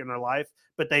Godzilla movie in their life,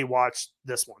 but they watched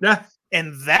this one. Yeah.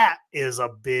 And that is a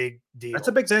big deal. That's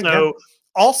a big thing. So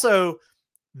also,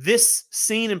 this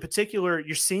scene in particular,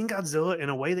 you're seeing Godzilla in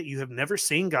a way that you have never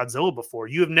seen Godzilla before.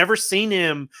 You have never seen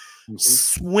him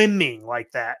swimming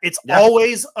like that. It's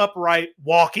always upright,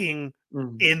 walking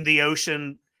in the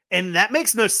ocean. And that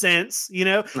makes no sense,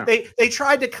 No. They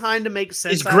tried to kind of make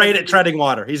sense. He's great at treading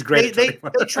water. He's great. They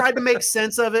tried to make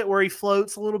sense of it where he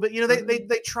floats a little bit.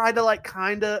 They tried to, like,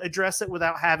 kind of address it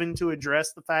without having to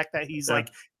address the fact that he's like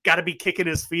got to be kicking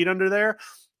his feet under there.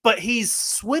 But he's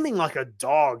swimming like a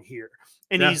dog here,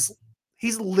 and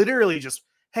he's literally just,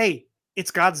 hey, it's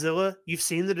Godzilla. You've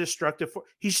seen the destructive force.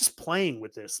 He's just playing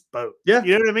with this boat. Yeah.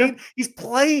 You know what I mean? He's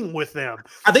playing with them.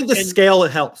 I think the scale,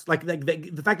 it helps. Like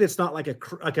the fact that it's not like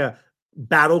a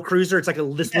battle cruiser. It's like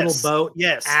this little boat.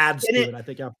 Adds to it, I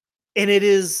think. Yeah. And it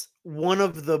is one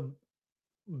of the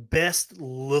best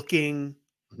looking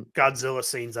Godzilla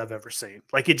scenes I've ever seen.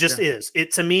 Like, it just is.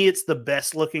 To me, it's the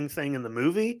best looking thing in the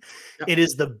movie. It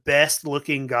is the best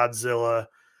looking Godzilla.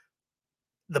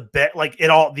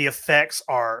 The effects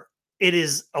are.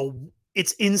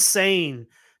 It's insane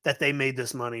that they made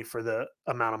this money for the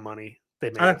amount of money they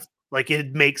made. Like,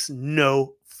 it makes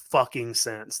no fucking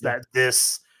sense that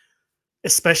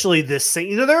especially this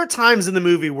scene. There are times in the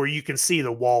movie where you can see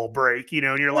the wall break,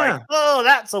 and you're like, oh,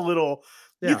 that's a little,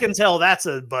 you can tell that's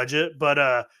a budget,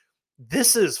 but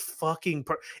this is fucking,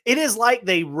 it is like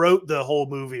they wrote the whole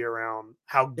movie around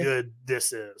how good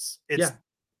this is.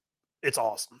 It's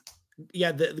awesome.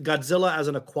 Yeah, the Godzilla as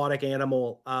an aquatic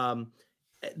animal,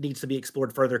 needs to be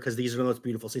explored further because these are the most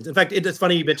beautiful scenes. In fact, it's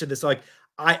funny you mentioned this. So, like,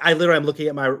 I literally am looking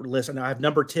at my list and I have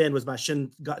number 10 was my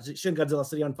Shin Godzilla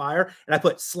City on Fire, and I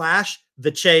put /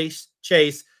 the chase /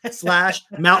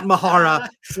 Mount Mahara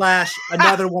 /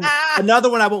 another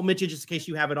one I won't mention just in case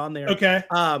you have it on there. Okay.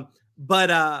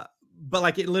 But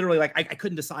like it literally, like I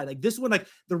couldn't decide. Like this one, like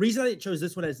the reason I chose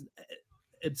this one as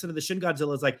instead of the Shin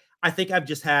Godzilla is like I think I've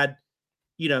just had,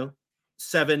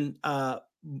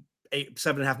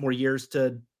 7.5 more years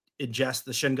to ingest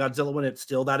the Shin Godzilla one. It's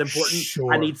still that important.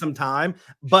 Sure. I need some time,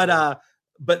 but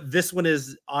this one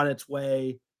is on its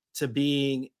way to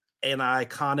being an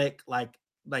iconic, like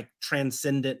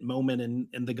transcendent moment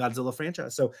in the Godzilla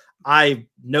franchise. So I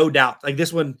no doubt like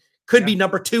this one could be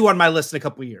number 2 on my list in a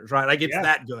couple of years, right? Like it's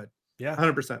that good. Yeah.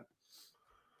 100%.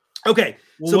 Okay.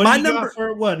 Well, so my number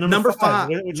for what? Number 5.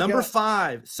 What Number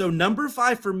 5. So number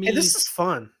 5 for me. Hey, this is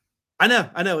fun. I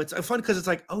know. It's fun because it's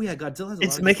like, oh yeah, Godzilla has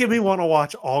It's making me want to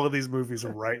watch all of these movies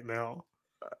right now.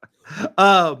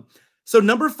 So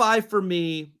number 5 for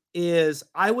me is,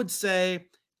 I would say,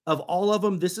 of all of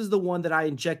them, this is the one that I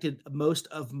injected most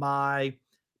of my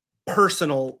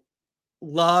personal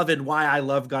love and why I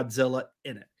love Godzilla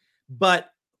in it. But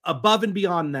above and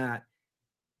beyond that,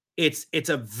 it's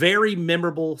a very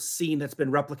memorable scene that's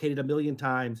been replicated a million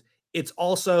times. It's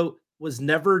also was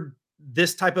never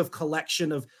this type of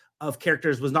collection of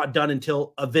characters was not done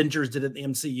until Avengers did it in the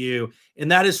MCU.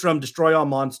 And that is from Destroy All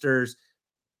Monsters,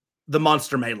 the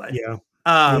Monster Melee. Yeah.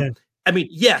 I mean,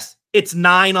 yes, it's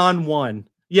 9-on-1.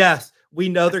 Yes, we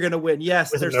know they're going to win.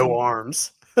 Yes, with there's no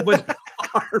arms. With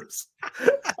arms.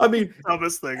 I mean,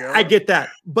 dumbest thing ever. I get that,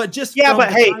 but just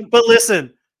but hey, but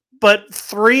listen, but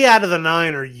 3 out of the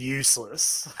 9 are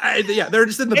useless. They're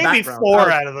just in the Maybe background. 4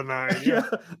 out of the 9. Yeah.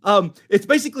 It's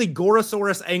basically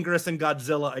Gorosaurus, Anguirus, and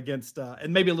Godzilla against,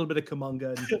 and maybe a little bit of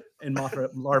Kumonga and Mothra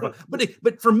larva.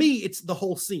 But for me, it's the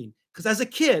whole scene. Because as a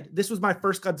kid, this was my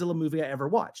first Godzilla movie I ever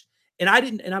watched, and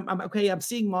I'm okay. I'm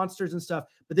seeing monsters and stuff,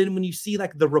 but then when you see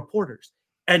like the reporters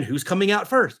and who's coming out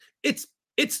first, it's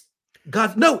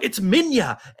God. No, it's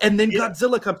Minya, and then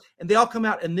Godzilla comes, and they all come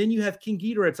out, and then you have King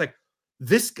Ghidorah. It's like,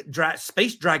 this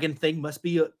space dragon thing must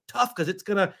be tough because it's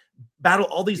gonna battle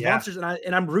all these monsters, and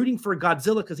I'm rooting for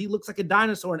Godzilla because he looks like a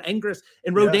dinosaur, and Anguirus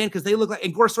and Rodan because they look like,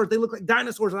 and Gorosaurus, they look like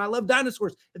dinosaurs, and I love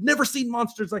dinosaurs. I've never seen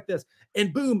monsters like this,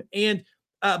 and boom, and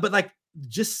but like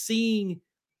just seeing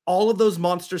all of those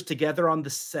monsters together on the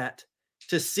set,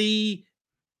 to see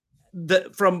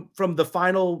from the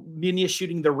final Minya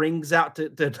shooting the rings out to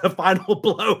the final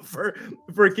blow for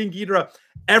King Ghidorah,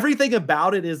 everything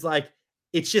about it is like.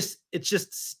 It's just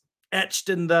etched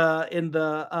in the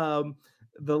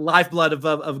lifeblood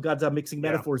of Godzilla, mixing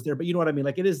metaphors there. But you know what I mean?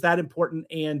 Like it is that important.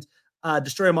 And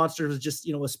Destroy All Monsters was just,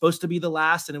 was supposed to be the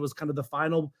last, and it was kind of the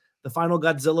final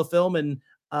Godzilla film. And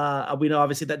we know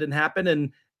obviously that didn't happen.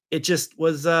 And it just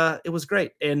was it was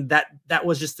great. And that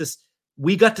was just this,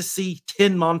 we got to see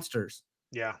 10 monsters.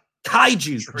 Yeah.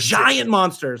 Kaiju, giant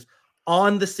monsters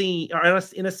on the scene, or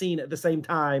in a scene at the same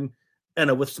time.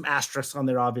 And with some asterisks on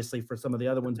there, obviously, for some of the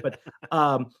other ones. But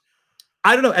I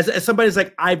don't know. As somebody's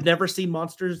like, I've never seen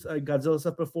monsters, Godzilla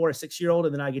stuff before, a 6-year-old,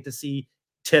 and then I get to see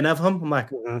 10 of them. I'm like,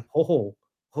 oh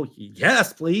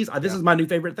yes, please. This is my new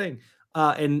favorite thing.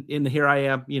 And here I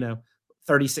am,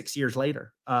 36 years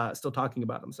later, still talking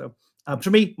about them. So for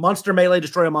me, Monster Melee,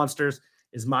 Destroy All Monsters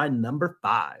is my number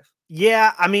 5.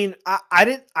 Yeah, I mean,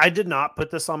 I did not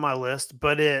put this on my list,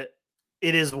 but it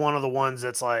is one of the ones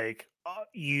that's like,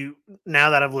 now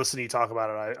that I've listened to you talk about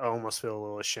it, I almost feel a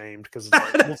little ashamed because it's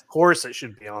like, well, of course it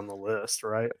should be on the list,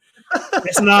 right?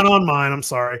 It's not on mine. I'm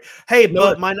sorry. Hey,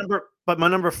 but my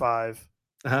number 5,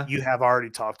 you have already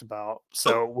talked about,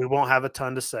 so we won't have a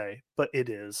ton to say, but it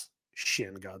is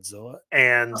Shin Godzilla,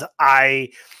 and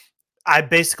I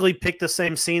basically picked the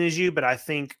same scene as you, but I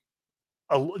think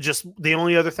just the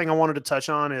only other thing I wanted to touch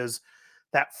on is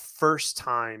that first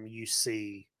time you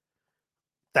see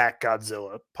that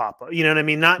Godzilla pop up. You know what I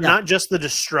mean? Not just the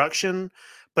destruction,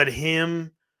 but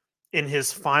him in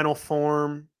his final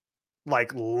form,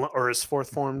 or his fourth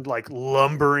form, like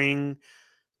lumbering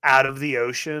out of the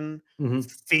ocean,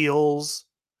 feels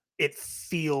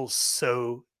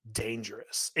so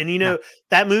dangerous. And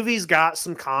that movie's got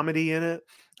some comedy in it.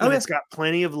 And it's got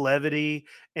plenty of levity,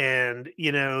 and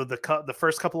the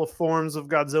first couple of forms of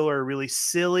Godzilla are really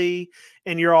silly,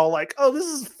 and you're all like, "Oh, this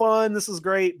is fun, this is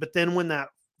great." But then when that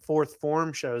fourth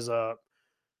form shows up,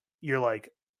 you're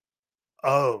like,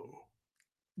 "Oh,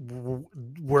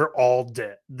 we're all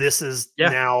dead. This is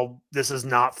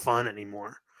not fun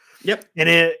anymore." Yep.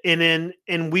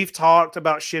 And we've talked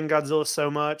about Shin Godzilla so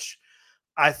much.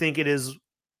 I think it is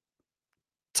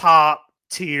top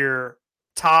tier,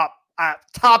 top.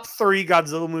 top 3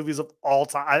 Godzilla movies of all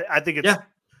time. I think it's Yeah.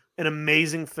 an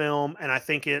amazing film, and I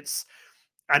think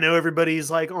I know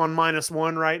everybody's like on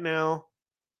 -1 right now,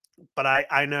 but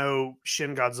I know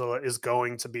Shin Godzilla is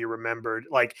going to be remembered.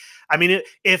 Like, I mean,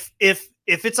 if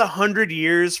it's 100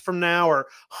 years from now or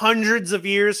hundreds of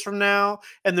years from now,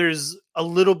 and there's a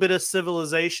little bit of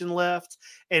civilization left,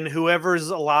 and whoever's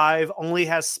alive only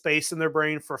has space in their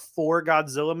brain for 4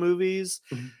 Godzilla movies,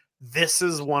 this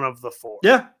is one of the 4.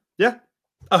 Yeah.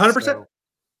 100%. So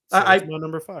I it's my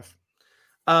number 5.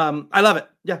 I love it.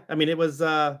 Yeah. I mean, it was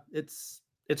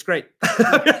it's great.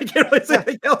 I can't really say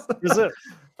anything else. Is it?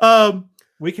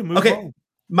 We can move on.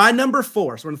 My number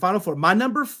 4. So we're in the final 4. My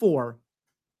number 4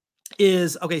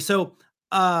 is okay. So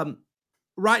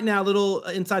right now, little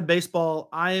inside baseball.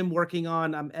 I'm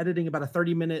editing about a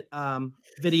 30-minute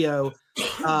video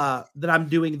that I'm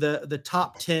doing the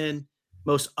top 10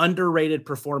 most underrated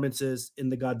performances in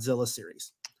the Godzilla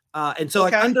series. And so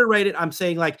like underrated, I'm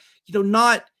saying like,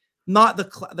 not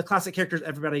the classic characters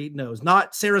everybody knows,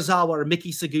 not Serizawa or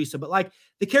Miki Sagusa, but like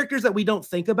the characters that we don't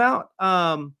think about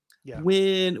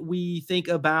when we think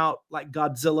about like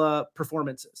Godzilla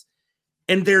performances.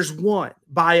 And there's one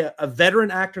by a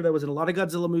veteran actor that was in a lot of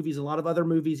Godzilla movies, a lot of other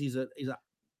movies. He's a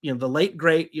the late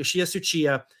great Yoshia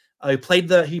Tsuchiya.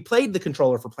 He played the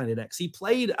controller for Planet X.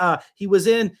 He was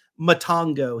in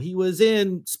Matango. He was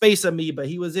in Space Amoeba.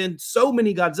 He was in so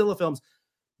many Godzilla films.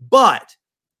 But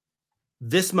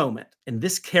this moment and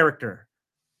this character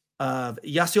of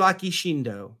Yasuaki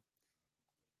Shindo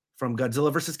from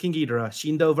Godzilla versus King Ghidorah,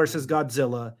 Shindo versus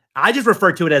Godzilla, I just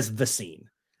refer to it as the scene.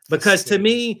 Because to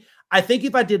me, I think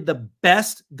if I did the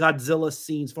best Godzilla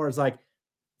scene as far as like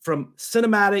from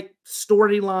cinematic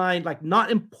storyline, like not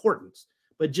importance,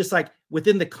 but just like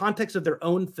within the context of their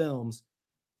own films,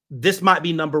 this might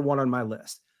be number 1 on my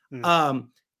list.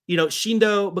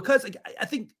 Shindo, because I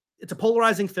think it's a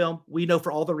polarizing film. We know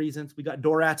for all the reasons. We got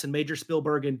Dorats and Major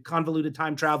Spielberg and convoluted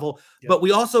time travel, but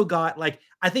we also got like,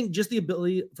 I think just the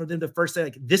ability for them to first say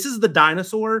like, this is the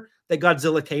dinosaur that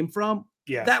Godzilla came from.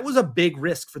 Yeah. That was a big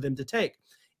risk for them to take.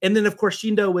 And then of course,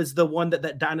 Shindo was the one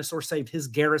that dinosaur saved his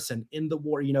garrison in the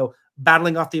war,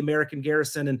 battling off the American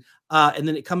garrison. And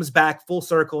then it comes back full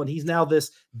circle and he's now this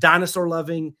dinosaur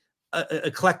loving,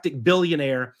 eclectic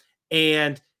billionaire.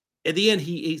 And at the end,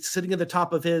 he's sitting at the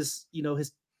top of his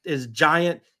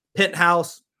giant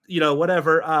penthouse,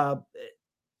 whatever.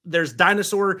 There's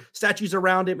dinosaur statues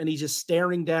around him, and he's just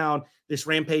staring down this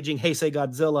rampaging Heisei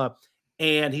Godzilla.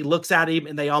 And he looks at him,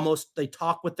 and they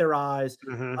talk with their eyes.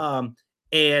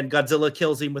 And Godzilla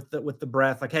kills him with the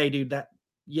breath, like, "Hey, dude,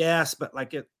 yes, but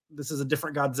like this is a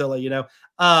different Godzilla."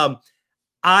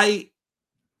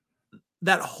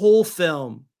 That whole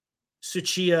film,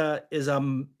 Tsuchiya is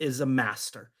a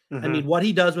master. I mean, what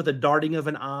he does with a darting of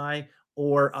an eye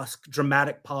or a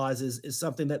dramatic pause is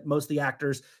something that most of the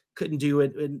actors couldn't do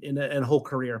in a whole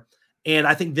career. And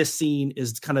I think this scene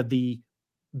is kind of the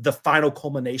final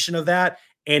culmination of that.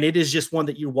 And it is just one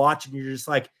that you watch and you're just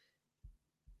like,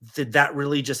 did that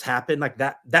really just happen? Like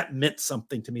that meant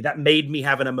something to me. That made me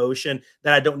have an emotion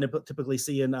that I don't typically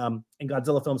see in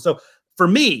Godzilla films. So for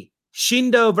me,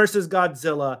 Shindo versus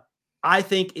Godzilla, I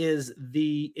think is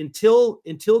until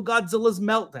Godzilla's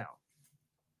meltdown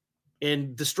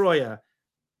in Destroya,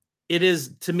 it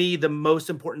is to me the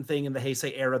most important thing in the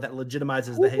Heisei era that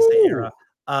legitimizes the Heisei era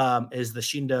is the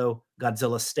Shindo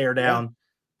Godzilla stare down.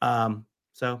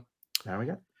 So there we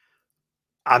go.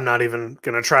 I'm not even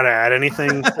gonna try to add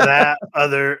anything to that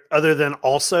other than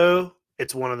also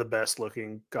it's one of the best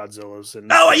looking Godzillas. And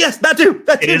yes, that too.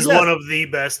 It is one of the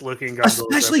best looking Godzillas,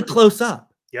 especially ever. Close up.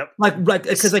 Yep. Like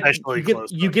because like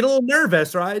you get a little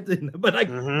nervous, right? But like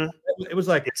it was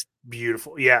like it's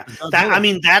beautiful. Yeah.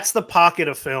 That's the pocket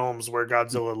of films where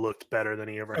Godzilla looked better than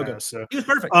he ever has. So he was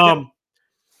perfect.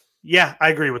 Yeah, I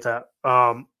agree with that.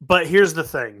 But here's the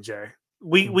thing, Jay.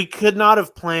 We could not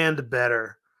have planned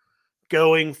better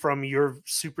going from your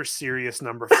super serious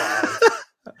number 5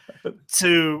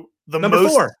 to the number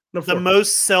most 4. The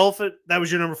most that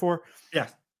was your number 4? Yeah.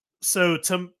 So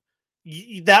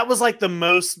that was like the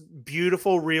most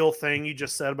beautiful, real thing you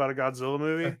just said about a Godzilla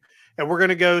movie. And we're going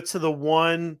to go to the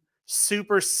one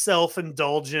super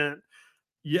self-indulgent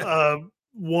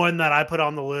one that I put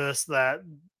on the list that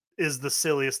is the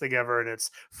silliest thing ever, and it's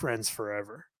Friends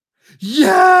Forever.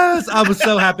 Yes! I was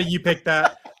so happy you picked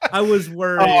that. I was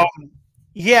worried.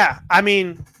 Yeah, I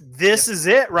mean, this is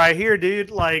it right here, dude.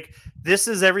 Like, this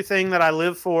is everything that I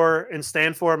live for and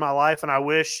stand for in my life, and I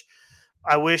wish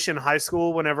in high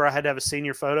school, whenever I had to have a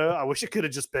senior photo, I wish it could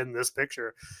have just been this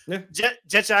picture. Yeah. Jet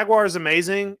Jaguar is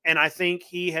amazing, and I think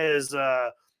he has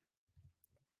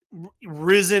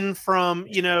risen from,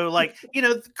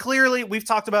 clearly we've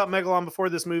talked about Megalon before.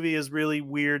 This movie is really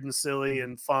weird and silly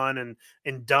and fun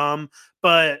and dumb,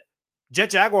 but Jet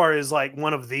Jaguar is like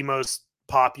one of the most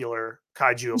popular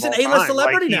kaiju He's of an all A-list time.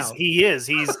 celebrity Like, now.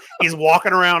 He's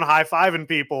walking around high-fiving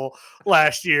people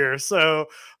last year. So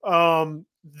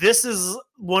this is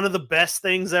one of the best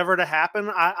things ever to happen.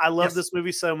 I love this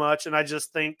movie so much, and I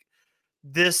just think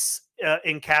this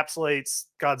encapsulates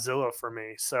Godzilla for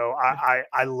me. So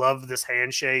I love this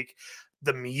handshake.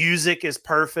 The music is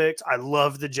perfect. I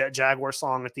love the Jet Jaguar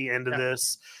song at the end of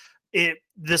this.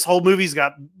 This whole movie's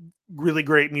got really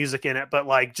great music in it, but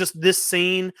like just this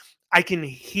scene, I can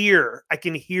hear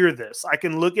this. I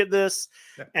can look at this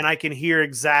and I can hear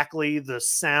exactly the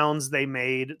sounds they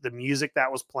made, the music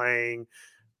that was playing,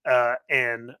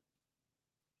 and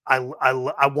I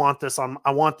want this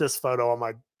photo on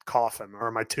my coffin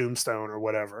or my tombstone or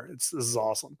whatever. This is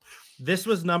awesome. This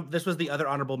was the other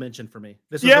honorable mention for me.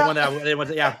 This was the one that I was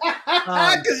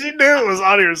because you knew it was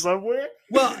on here somewhere.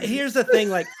 Well, here's the thing,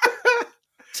 like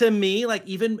to me, like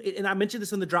even, and I mentioned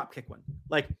this in the Dropkick one,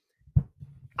 like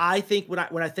I think when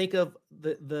I think of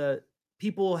the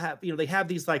people have, they have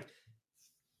these like,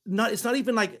 it's not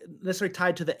even like necessarily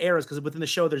tied to the eras, because within the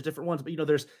show there's different ones, but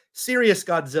there's serious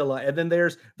Godzilla, and then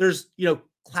there's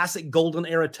classic golden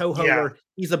era Toho, where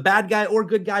he's a bad guy or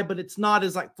good guy, but it's not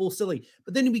as like full silly.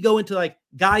 But then we go into like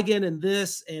Gigan and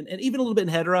this, and even a little bit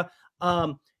in Hedorah,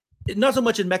 not so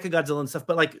much in Mechagodzilla and stuff,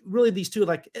 but like really these two,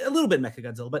 like a little bit in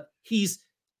Mechagodzilla, but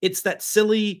it's that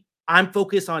silly, I'm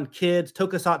focused on kids,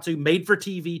 tokusatsu, made for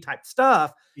TV type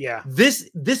stuff. Yeah. This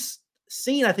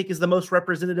scene, I think, is the most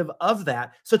representative of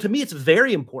that. So to me, it's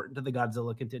very important to the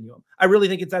Godzilla continuum. I really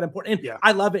think it's that important. And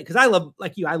I love it because I love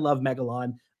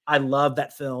Megalon. I love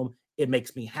that film. It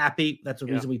makes me happy. That's the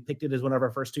reason we picked it as one of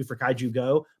our first two for Kaiju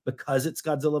Go, because it's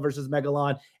Godzilla versus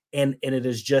Megalon. And it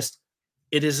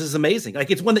is amazing.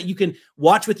 Like, it's one that you can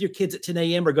watch with your kids at 10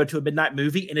 a.m. or go to a midnight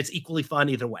movie, and it's equally fun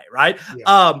either way, right?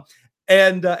 Yeah.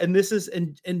 And this is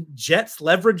and Jets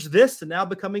leverage this and now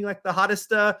becoming like the hottest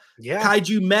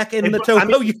kaiju mech in the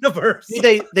Toho universe.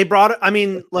 They brought,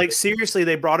 seriously,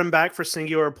 they brought him back for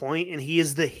Singular Point, and he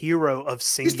is the hero of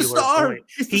Singular Point.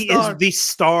 He is the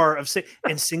star of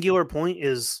and Singular Point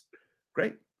is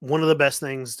great. One of the best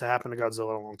things to happen to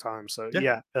Godzilla in a long time. So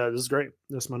this is great.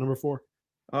 That's my number 4.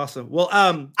 Awesome. Well,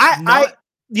 I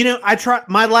tried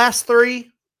my last 3.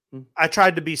 I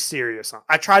tried to be serious on.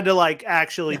 I tried to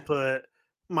actually put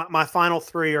my final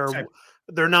 3 are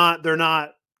they're not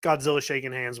Godzilla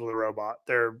shaking hands with a robot.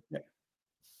 They're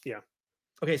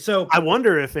Okay, so I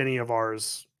wonder if any of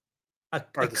ours a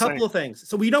couple of things.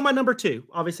 So we know my number 2,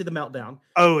 obviously the Meltdown.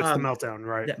 Oh, it's the Meltdown,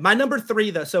 right? Yeah, my number 3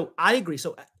 though. So I agree.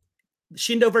 So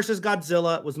Shindo versus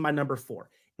Godzilla was my number 4,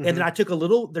 and then I took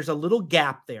there's a little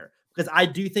gap there because I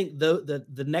do think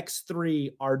the next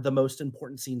 3 are the most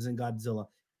important scenes in Godzilla.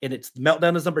 And it's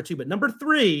Meltdown is number 2. But number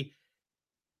 3,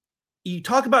 you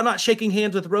talk about not shaking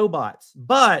hands with robots,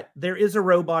 but there is a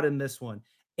robot in this one.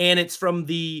 And it's from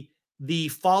the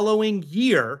following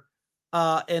year.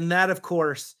 And that, of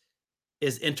course,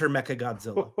 is Enter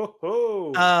Mechagodzilla.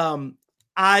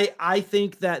 I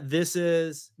think that this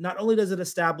is, not only does it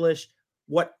establish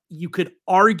what you could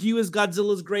argue is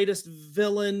Godzilla's greatest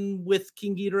villain with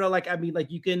King Ghidorah.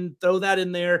 You can throw that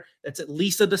in there. That's at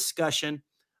least a discussion.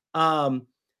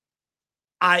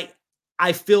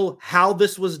 I feel how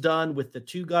this was done with the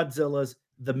 2 Godzillas,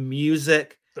 the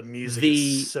music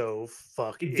is so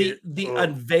fucking the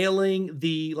unveiling,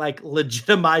 the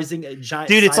legitimizing a giant.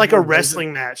 Dude, it's like a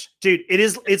wrestling match. Dude,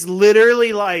 it's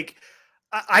literally like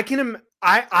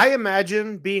I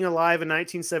imagine being alive in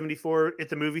 1974 at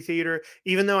the movie theater,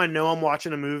 even though I know I'm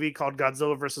watching a movie called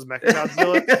Godzilla versus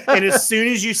Mechagodzilla, and as soon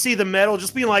as you see the metal,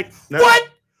 just being like, what?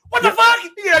 What the fuck?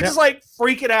 Just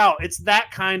freak it out. It's that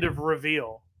kind of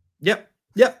reveal. Yep.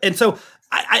 And so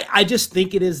I just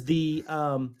think it is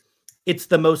it's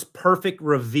the most perfect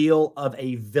reveal of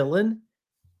a villain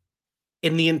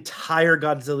in the entire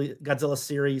Godzilla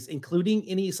series,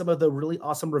 including some of the really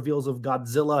awesome reveals of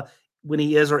Godzilla when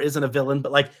he is or isn't a villain.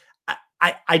 But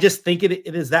I just think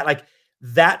it is that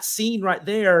that scene right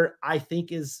there, I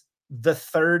think is the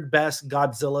 3rd best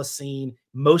Godzilla scene,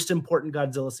 most important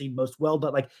Godzilla scene, most well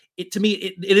done. To me,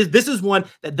 it is. This is one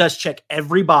that does check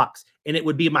every box, and it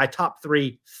would be my top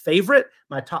 3 favorite,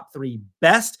 my top 3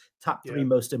 best, top 3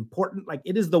 most important.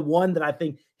 It is the one that I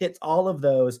think hits all of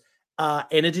those,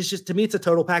 and it is just, to me, it's a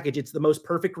total package. It's the most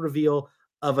perfect reveal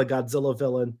of a Godzilla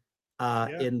villain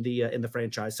in the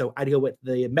franchise. So I'd go with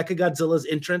the Mechagodzilla's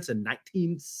entrance in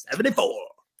 1974.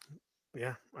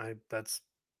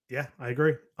 I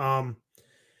agree.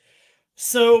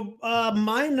 So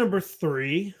my number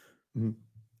 3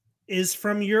 is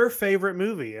from your favorite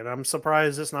movie, and I'm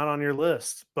surprised it's not on your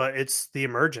list, but it's The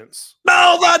Emergence.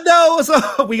 No.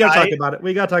 So we got to talk about it.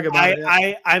 We got to talk about it.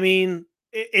 Yeah. I mean,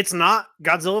 it's not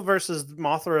Godzilla versus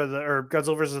Mothra or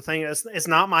Godzilla versus the Thing. It's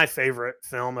not my favorite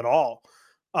film at all.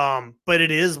 But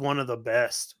it is one of the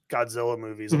best Godzilla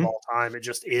movies of all time. It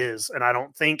just is. And I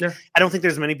don't think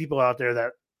there's many people out there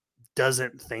that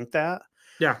doesn't think that.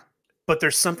 Yeah. But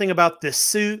there's something about this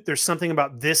suit. There's something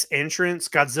about this entrance.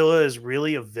 Godzilla is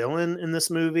really a villain in this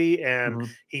movie, and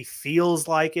he feels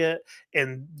like it.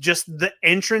 And just the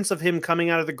entrance of him coming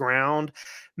out of the ground.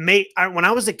 When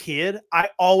I was a kid, I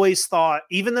always thought,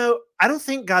 even though I don't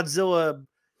think Godzilla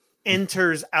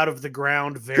enters out of the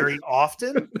ground very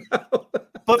often,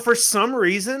 but for some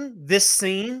reason, this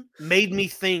scene made me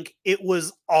think it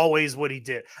was always what he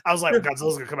did. I was like,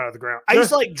 Godzilla's gonna come out of the ground. I used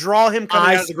to like draw him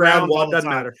coming out of the ground. All the doesn't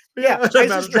time. matter. Yeah, I used to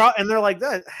just draw, and they're like,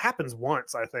 that happens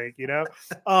once, I think,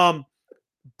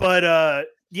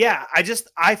 yeah,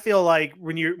 I feel like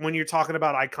when you're talking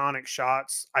about iconic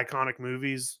shots, iconic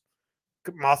movies,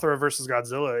 Mothra versus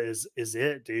Godzilla is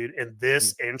it, dude. And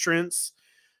this entrance,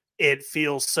 it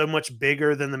feels so much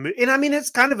bigger than the movie. And I mean, it's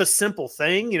kind of a simple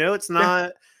thing, it's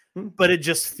not, but it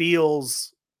just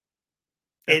feels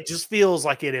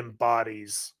like it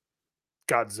embodies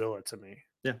Godzilla to me.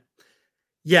 Yeah.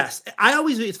 Yes.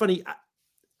 It's funny.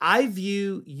 I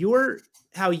view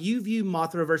how you view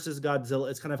Mothra versus Godzilla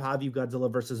is kind of how I view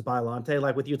Godzilla versus Biollante.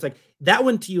 Like with you, it's like that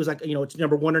one to you is like, it's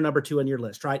number 1 or number 2 on your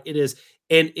list, right? It is.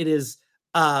 And it is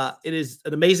an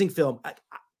amazing film.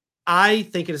 I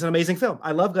think it is an amazing film.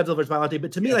 I love Godzilla vs. Biollante,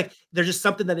 but to me, like, there's just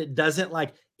something that it doesn't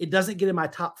get in my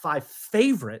top 5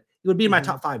 favorite. It would be in my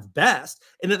top 5 best.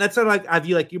 And that's sort of like, I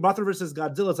view like your Mothra versus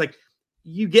Godzilla. It's like,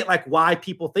 you get like why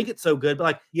people think it's so good, but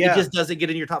like, it just doesn't get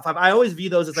in your top 5. I always view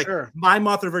those as like my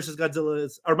Mothra versus Godzilla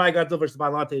is, or my Godzilla versus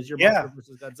Biollante is your Mothra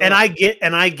versus Godzilla.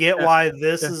 And I get why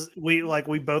this is, we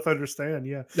both understand.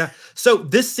 Yeah. Yeah. So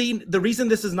this scene, the reason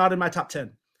this is not in my top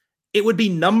 10, it would be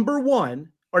number 1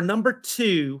 or number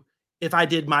 2 if I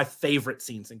did my favorite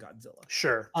scenes in Godzilla.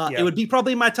 Sure. It would be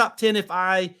probably my top 10 if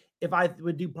I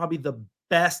would do probably the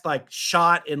best like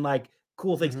shot and like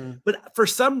cool things. But for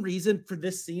some reason for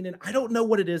this scene, and I don't know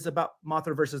what it is about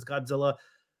Mothra versus Godzilla,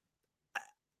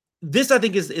 this I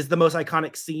think is the most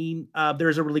iconic scene.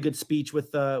 There's a really good speech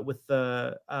with the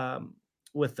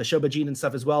Shobajin and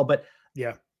stuff as well. But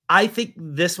yeah, I think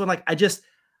this one, like, I just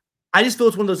feel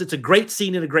it's one of those, it's a great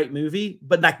scene in a great movie,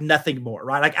 but like nothing more,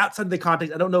 right? Like outside of the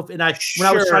context, I don't know if, when I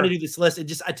was trying to do this list, it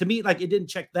just, to me, like it didn't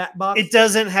check that box. It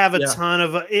doesn't have a ton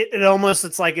of, it almost,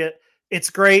 it's like it's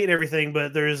great and everything,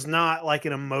 but there's not like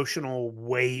an emotional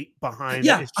weight behind it.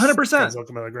 Yeah, 100%.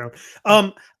 Come out of the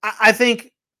ground. I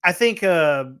think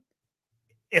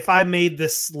if I made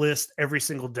this list every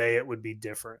single day, it would be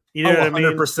different. You know what I mean?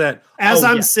 100%. As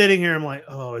I'm sitting here, I'm like,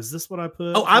 oh, is this what I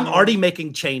put? Oh, I'm already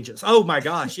making changes. Oh my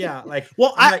gosh. Yeah. Like,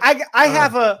 well, I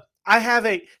have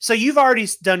a, so you've already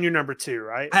done your number 2,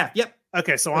 right? I have. Yep.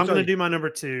 Okay. So I'm going to do my number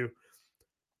 2.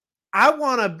 I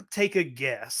want to take a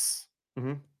guess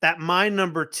that my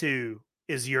number 2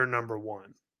 is your number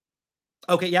 1.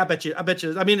 Okay. Yeah. I bet you.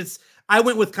 I mean, I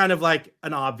went with kind of like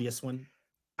an obvious one.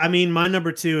 I mean, my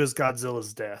number 2 is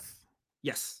Godzilla's death.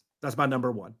 Yes, that's my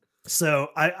number 1. So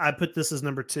I put this as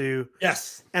number 2.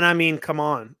 Yes. And I mean, come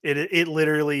on. It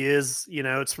literally is,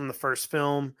 it's from the first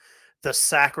film. The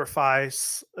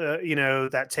sacrifice,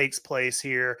 that takes place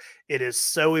here. It is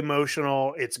so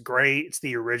emotional. It's great. It's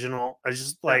the original. I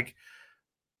just like,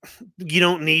 you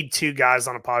don't need 2 guys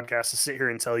on a podcast to sit here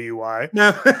and tell you why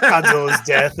Godzilla's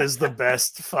death is the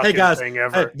best fucking thing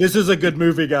ever. Hey, this is a good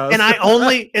movie, guys.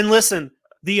 And listen,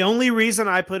 the only reason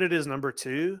I put it as number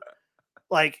 2,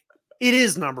 like it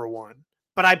is number 1,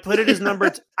 but I put it as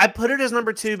number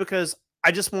 2 because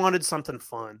I just wanted something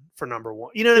fun for number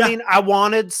 1. You know what I mean? I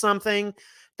wanted something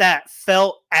that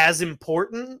felt as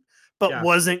important, but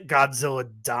wasn't Godzilla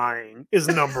dying is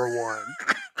number 1.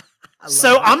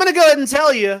 So I'm going to go ahead and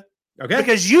tell you,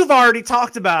 because you've already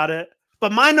talked about it,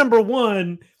 but my number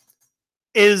 1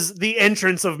 is the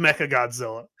entrance of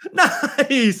Mechagodzilla.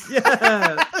 Nice.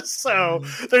 Yeah. So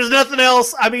there's nothing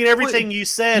else. I mean, everything you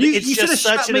said, you should have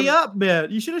shut me up, man.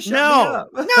 You should have shut me up.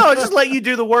 No, just let you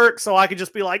do the work so I could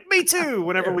just be like, me too,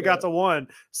 whenever we got to 1.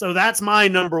 So that's my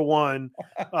number 1.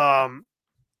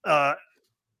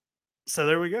 So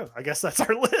there we go. I guess that's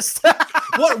our list.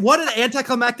 What an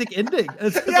anticlimactic ending.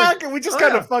 We just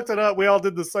kind of fucked it up. We all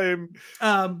did the same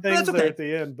things there at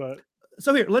the end. But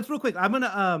so here, let's real quick. I'm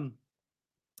gonna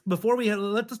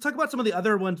let's talk about some of the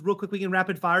other ones real quick. We can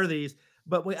rapid fire these,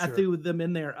 but I threw them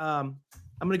in there.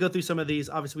 I'm gonna go through some of these.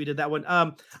 Obviously, we did that one.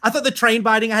 I thought the train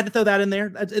biting. I had to throw that in there.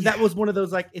 That was one of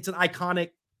those like it's an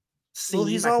iconic scene. Well,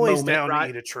 he's like, always moment, down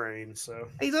right? to eat a train, so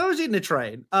He's always eating a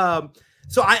train.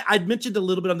 So I'd mentioned a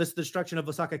little bit on this, the destruction of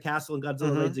Osaka Castle and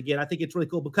Godzilla raids again. I think it's really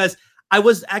cool because I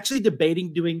was actually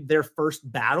debating doing their first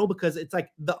battle because it's like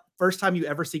the first time you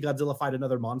ever see Godzilla fight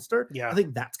another monster. Yeah. I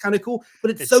think that's kind of cool, but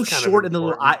it's so kind of short in the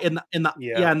little eye important. in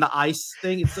the in the ice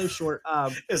thing. It's so short.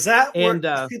 Is that and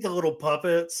where the little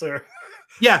puppets or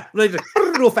yeah, like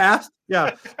real fast.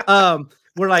 Yeah.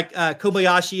 Where like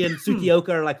Kobayashi and Tsukioka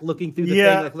are like looking through the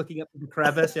thing, like looking up the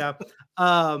crevice. Yeah.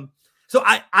 So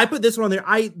I put this one on there.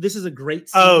 This is a great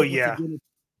scene. Oh yeah.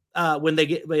 When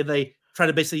they try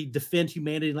to basically defend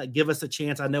humanity and like give us a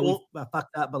chance. I know we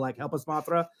fucked up, but like help us,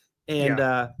 Mothra. And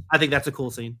I think that's a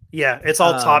cool scene. Yeah, it's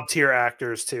all top tier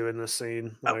actors too in this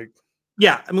scene. Like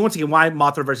yeah, I mean, once again, why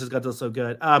Mothra versus Godzilla is so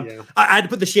good. I had to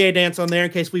put the Shea dance on there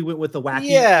in case we went with the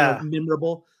wacky,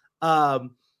 memorable.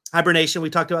 Hibernation, we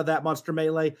talked about that. Monster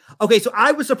Melee. Okay, so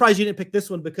I was surprised you didn't pick this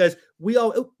one because we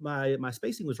all my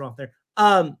spacing was wrong there.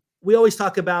 We always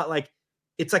talk about like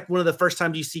it's like one of the first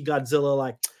times you see Godzilla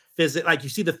like you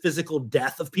see the physical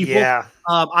death of people. Yeah.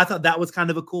 I thought that was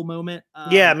kind of a cool moment.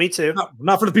 Yeah, me too.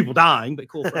 Not for the people dying, but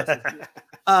cool for us.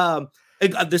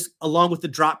 This along with the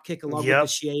drop kick, along with the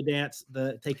Shea dance,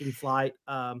 the taking flight,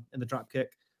 and the drop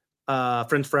kick.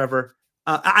 Friends Forever.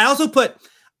 I also put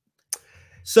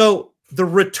the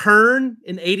return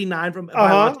in '89 from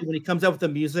Biollante when he comes out with the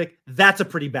music, that's a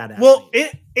pretty badass. Well,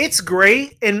 it's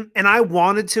great, and I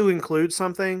wanted to include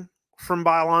something from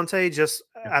Biollante just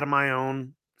out of my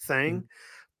own thing,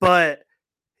 but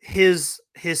his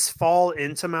fall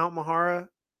into Mount Mahara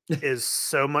is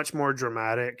so much more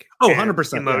dramatic.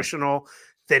 100% emotional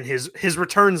than his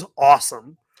return's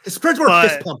awesome. His returns were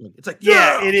fist pumping. It's like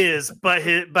yeah, it is. But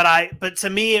to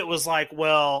me it was like,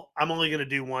 well, I'm only gonna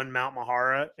do one Mount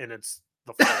Mahara, and it's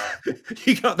the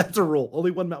fall. That's a rule. Only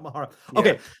one Mount Mahara.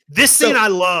 Okay, this scene I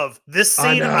love. This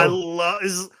scene I love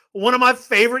is one of my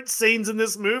favorite scenes in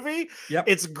this movie. Yep.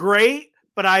 It's great,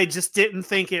 but I just didn't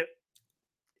think it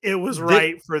was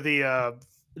right for the.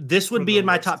 This would be in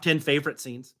my top 10 favorite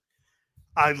scenes.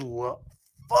 I want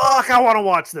to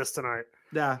watch this tonight.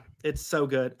 Yeah, it's so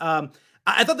good.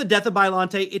 I thought the death of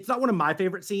Biollante, it's not one of my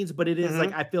favorite scenes, but it is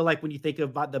like I feel like when you think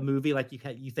about the movie, like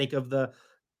you think of the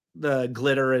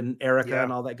glitter and Erica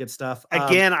and all that good stuff.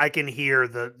 Again, I can hear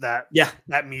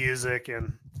that music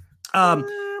and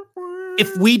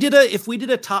if we did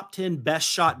a top 10 best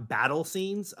shot battle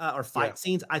scenes or fight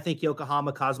scenes, I think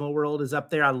Yokohama Cosmo World is up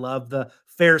there. I love the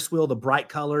Ferris wheel, the bright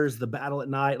colors, the battle at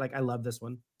night. Like I love this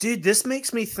one. Dude, this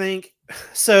makes me think.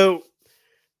 So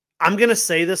I'm going to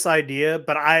say this idea,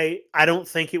 but I don't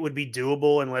think it would be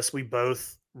doable unless we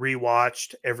both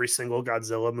rewatched every single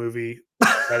Godzilla movie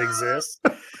that exists.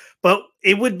 But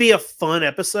it would be a fun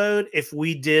episode if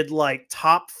we did like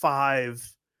top 5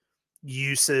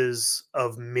 uses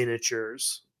of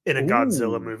miniatures in a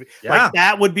Godzilla movie. Yeah. Like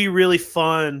that would be really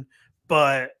fun,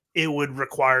 but it would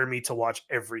require me to watch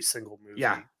every single movie.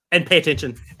 Yeah. And pay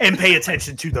attention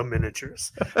to the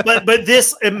miniatures. But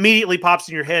this immediately pops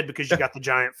in your head because you got the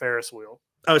giant Ferris wheel.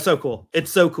 Oh, it's so cool.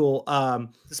 It's so cool.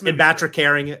 And Batra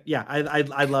carrying it. Yeah,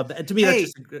 I love that. And to me, that's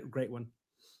just a great one.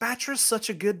 Batra's such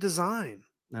a good design.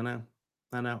 I know.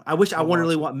 I wish I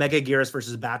really want Mega Gearus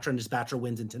versus Batra, and just Batra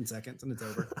wins in 10 seconds and it's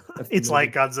over. It's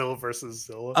like Godzilla versus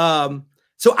Zilla.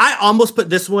 So I almost put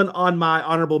this one on my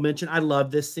honorable mention. I love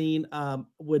this scene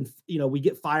when we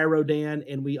get Fire Rodan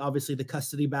and we obviously the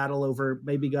custody battle over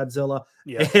maybe Godzilla,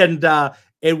 and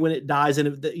when it dies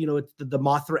and it's the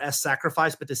Mothra-esque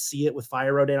sacrifice, but to see it with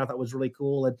Fire Rodan I thought was really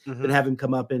cool, and then have him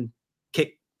come up and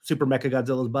kick Super Mecha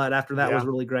Godzilla's butt after that was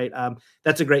really great.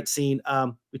 That's a great scene.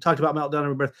 We talked about Meltdown and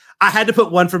Rebirth. I had to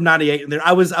put one from '98 in there.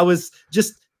 I was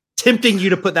just tempting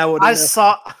you to put that one.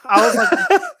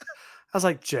 I was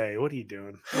like, Jay, what are you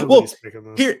doing?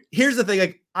 Here's the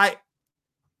thing. Like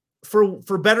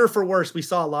for better or for worse, we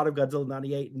saw a lot of Godzilla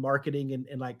 '98 in marketing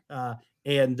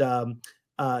and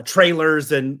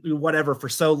trailers and whatever for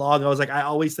so long. I was like, I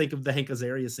always think of the Hank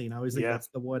Azaria scene. I always think that's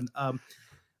the one.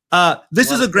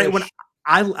 This is a great one.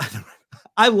 I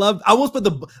love. I almost put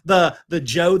the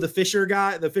Joe, the fisher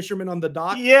guy, the fisherman on the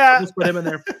dock. Yeah, I almost put him in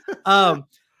there. I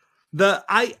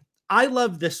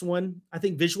love this one. I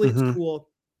think visually it's cool.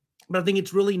 But I think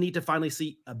it's really neat to finally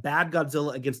see a bad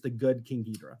Godzilla against the good King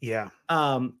Ghidorah. Yeah.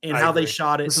 And how they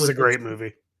shot it. This is a great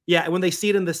movie. Yeah. And when they see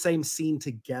it in the same scene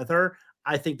together,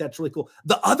 I think that's really cool.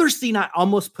 The other scene I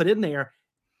almost put in there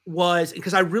was,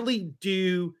 because I really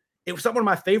do, it was not one of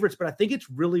my favorites, but I think it's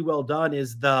really well done,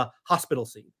 is the hospital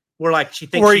scene where like she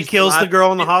thinks Where he she's kills the alive,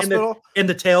 girl in the and hospital. and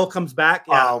the tail comes back.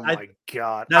 Yeah, Oh my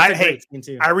god! that's a great scene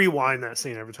too. I rewind that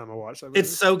scene every time I watch that movie.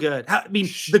 It's so good. I mean,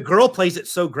 the girl plays it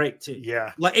so great too.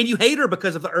 Yeah. Like, and you hate her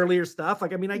because of the earlier stuff.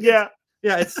 Like, I mean, I Yeah.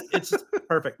 guess, it's just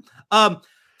perfect.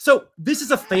 So this is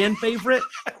a fan favorite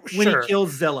when Sure. he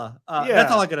kills Zilla. Yeah.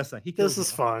 That's all I gotta say. He kills This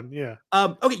is Zilla. fun. Yeah.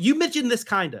 Okay, you mentioned this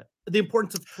the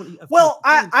importance of 20. Well,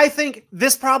 I think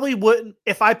this probably wouldn't.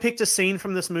 If I picked a scene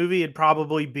from this movie, it'd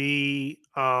probably be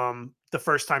the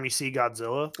first time you see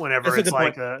Godzilla. Whenever That's a it's good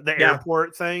like point. the Yeah.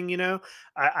 airport thing, you know.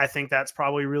 I think that's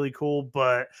probably really cool.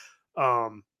 But I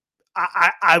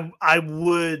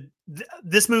would.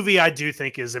 This movie I do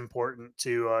think is important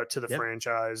to the Yeah.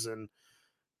 franchise, and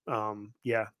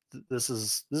yeah, this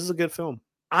is a good film.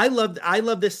 I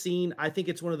love this scene. I think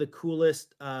it's one of the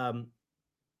coolest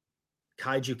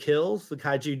kaiju kills. The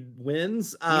kaiju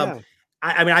wins. Yeah.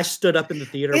 I mean, I stood up in the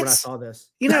theater when I It's- saw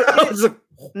this. You know, I was like,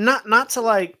 not to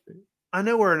like. I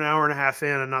know we're an hour and a half in,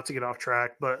 and not to get off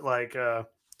track, but like,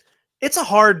 it's a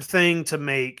hard thing to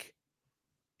make.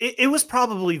 It was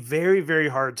probably very, very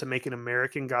hard to make an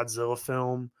American Godzilla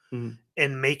film Mhm.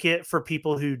 and make it for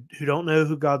people who don't know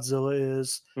who Godzilla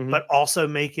is, Mhm. but also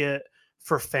make it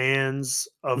for fans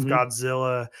of Mhm.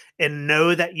 Godzilla and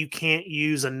know that you can't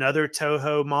use another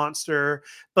Toho monster,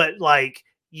 but like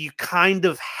you kind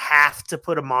of have to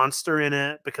put a monster in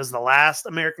it because the last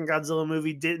American Godzilla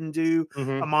movie didn't do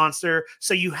Mhm. a monster.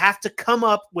 So you have to come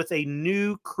up with a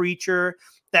new creature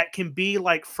that can be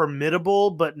like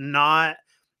formidable, but not.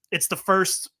 It's the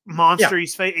first monster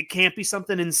he's faced. It can't be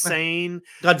something insane.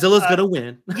 Godzilla's gonna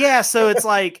win. Yeah, so it's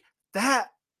like that.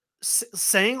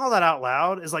 Saying all that out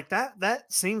loud is like that.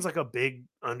 That seems like a big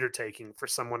undertaking for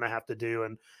someone to have to do,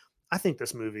 and I think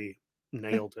this movie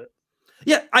nailed it.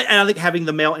 Yeah, I think having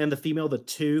the male and the female, the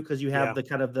two, because you have Yeah. the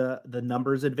kind of the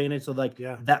numbers advantage. So like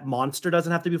Yeah. that monster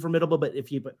doesn't have to be formidable, but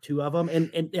if you put two of them, and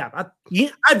yeah,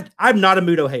 Yeah, I'm not a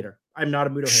Muto hater. I'm not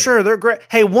a Muto hater. sure, they're great.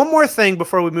 Hey, one more thing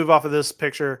before we move off of this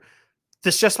picture.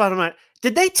 This just about my.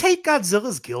 Did they take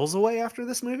Godzilla's gills away after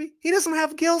this movie? He doesn't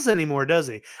have gills anymore, does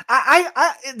he?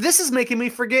 This is making me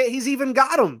forget he's even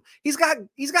got them. He's got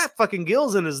fucking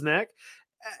gills in his neck.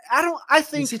 I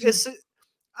think it's.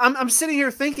 I'm sitting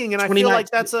here thinking, and I feel like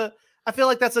that's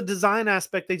a design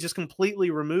aspect they just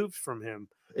completely removed from him.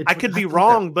 I could be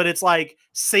wrong, but it's like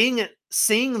seeing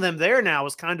them there now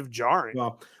is kind of jarring.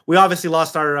 Well, we obviously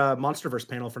lost our MonsterVerse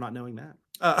panel for not knowing that.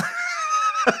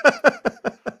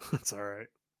 That's all right.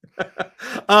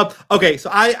 Okay, so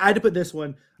I had to put this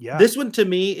one. Yeah, this one to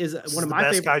me is this one is of the my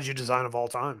best favorite kaiju design of all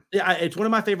time. Yeah, it's one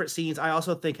of my favorite scenes. I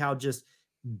also think how just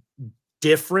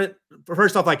different.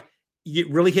 First off, like it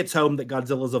really hits home that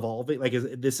Godzilla's evolving. Like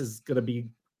this is gonna be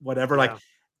whatever. Yeah.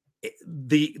 Like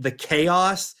the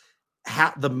chaos,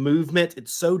 the movement.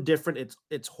 It's so different.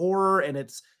 It's horror and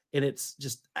it's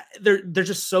just there's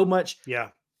just so much. Yeah.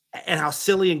 And how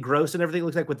silly and gross and everything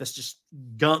looks like with this just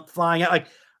gunk flying out. Like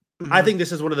I think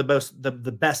this is one of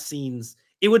the best scenes.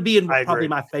 It would be in probably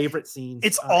my favorite scenes.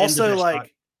 It's also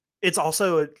like it's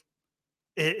also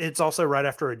right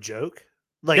after a joke.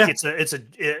 Like it's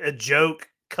a joke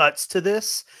cuts to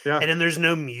this, and then there's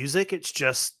no music. It's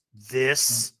just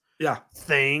this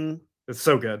thing. It's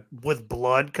so good with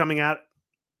blood coming out.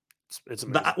 It's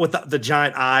amazing. With the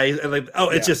giant eyes and like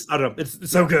it's just I don't know.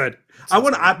 It's so good. I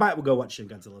might go watch Shin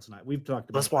Godzilla tonight. We've talked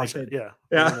about. Let's watch it. Yeah.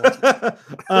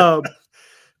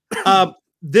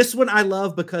 This one I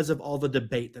love because of all the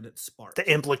debate that it sparked. The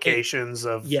implications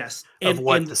of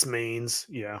what this means.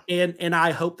 Yeah. And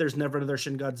I hope there's never another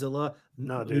Shin Godzilla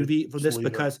movie for this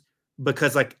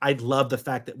because like I love the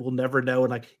fact that we'll never know,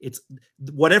 and like it's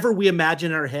whatever we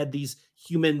imagine in our head, these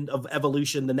human of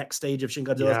evolution, the next stage of Shin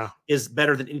Godzilla is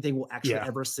better than anything we'll actually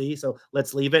ever see. So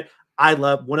let's leave it. I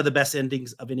love one of the best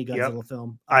endings of any Godzilla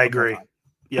film. I agree.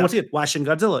 Yeah, once again, why Shin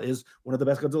Godzilla is one of the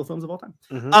best Godzilla films of all time.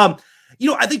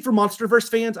 I think for MonsterVerse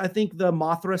fans, I think the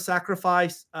Mothra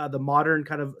sacrifice, the modern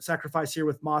kind of sacrifice here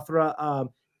with Mothra,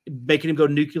 making him go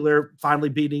nuclear, finally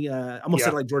beating, almost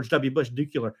said like George W. Bush,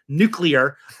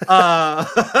 nuclear,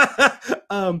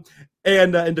 and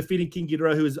defeating King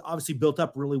Ghidorah, who is obviously built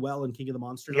up really well in King of the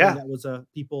Monsters. I think that was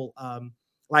people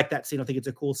like that scene. I think it's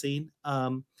a cool scene.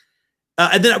 And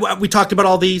then we talked about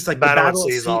all these, like the battle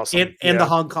scene awesome. and the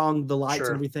Hong Kong, the lights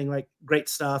and everything, like great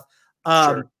stuff.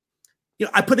 I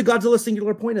put a Godzilla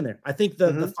singular point in there. I think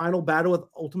the final battle with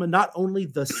Ultima, not only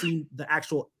the scene, the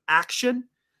actual action,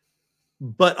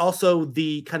 but also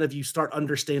the kind of you start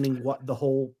understanding what the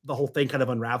whole thing kind of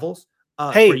unravels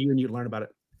for you, and you learn about it.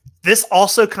 This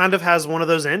also kind of has one of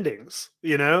those endings,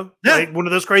 like one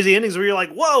of those crazy endings where you're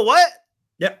like, "Whoa, what?"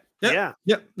 Yeah.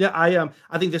 I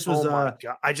think this was. God.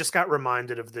 I just got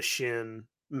reminded of the Shin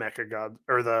Mecha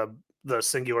or the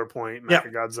singular point Yep.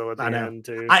 Mecha Godzilla at the I know. end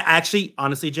too. I actually,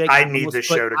 honestly, Jake, I need this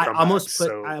show to come back,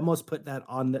 I almost put that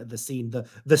on the scene,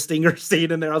 the stinger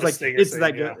scene in there. I was like, it's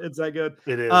that good. It's that good.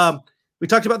 It is. We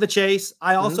talked about the chase.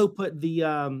 I also put the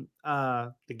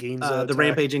Ginza the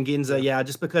rampage in Ginza. Yeah,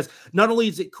 just because not only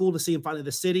is it cool to see him finally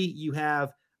the city, you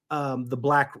have the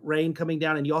black rain coming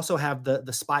down, and you also have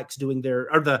the spikes doing their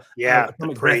the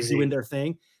atomic breath doing their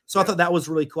thing. So I thought that was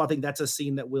really cool. I think that's a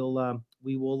scene that we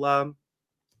will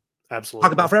absolutely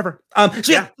talk about forever.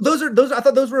 So those I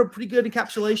thought those were a pretty good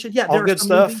encapsulation. Yeah, all good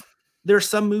stuff. There are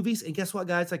some movies, and guess what,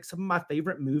 guys? Like some of my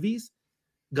favorite movies,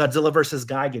 Godzilla versus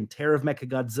Gigan, Terror of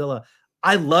Mechagodzilla.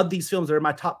 I love these films. They're in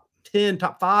my top 10,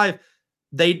 top 5.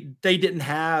 They didn't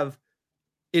have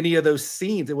any of those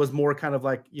scenes. It was more kind of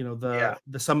like, the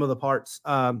sum of the parts.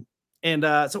 So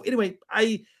anyway,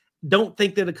 I don't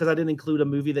think that because I didn't include a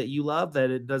movie that you love, that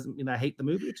it doesn't mean I hate the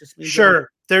movie. It just means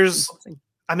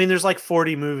there's like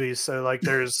 40 movies. So like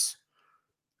there's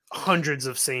hundreds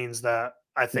of scenes that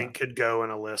I think could go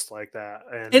in a list like that.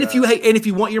 And if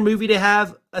you want your movie to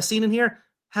have a scene in here,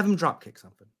 have him drop kick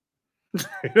something.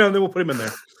 Then we'll put him in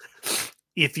there.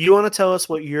 If you want to tell us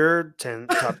what your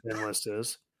top 10 list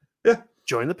is,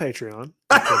 join the Patreon.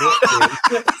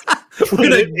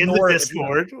 Put it in the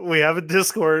Discord. We have a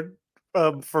Discord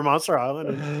for Monster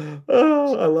Island. I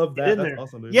love that. That's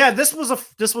awesome, dude. Yeah, this was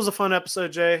a fun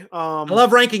episode, Jay. I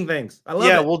love ranking things. I love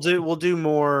it. We'll do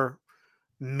more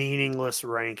meaningless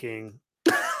ranking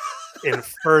in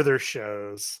further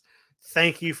shows.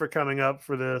 Thank you for coming up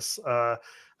for this.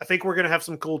 I think we're gonna have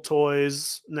some cool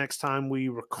toys next time we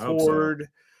record.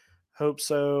 Hope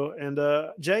so. And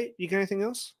Jay, you got anything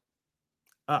else?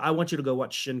 I want you to go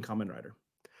watch Shin Kamen Rider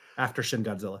after Shin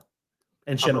Godzilla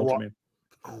and Shin Ultraman.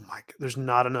 Oh my God, there's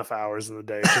not enough hours in the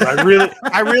day.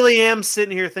 I really am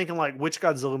sitting here thinking like, which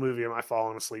Godzilla movie am I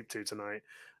falling asleep to tonight?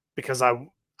 Because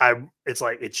it's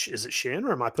like, is it Shin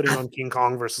or am I putting on King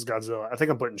Kong versus Godzilla? I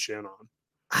think I'm putting Shin on.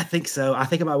 I think so. I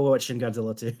think I might watch Shin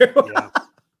Godzilla too. Yeah.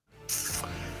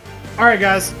 All right,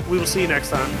 guys. We will see you next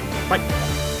time. Bye.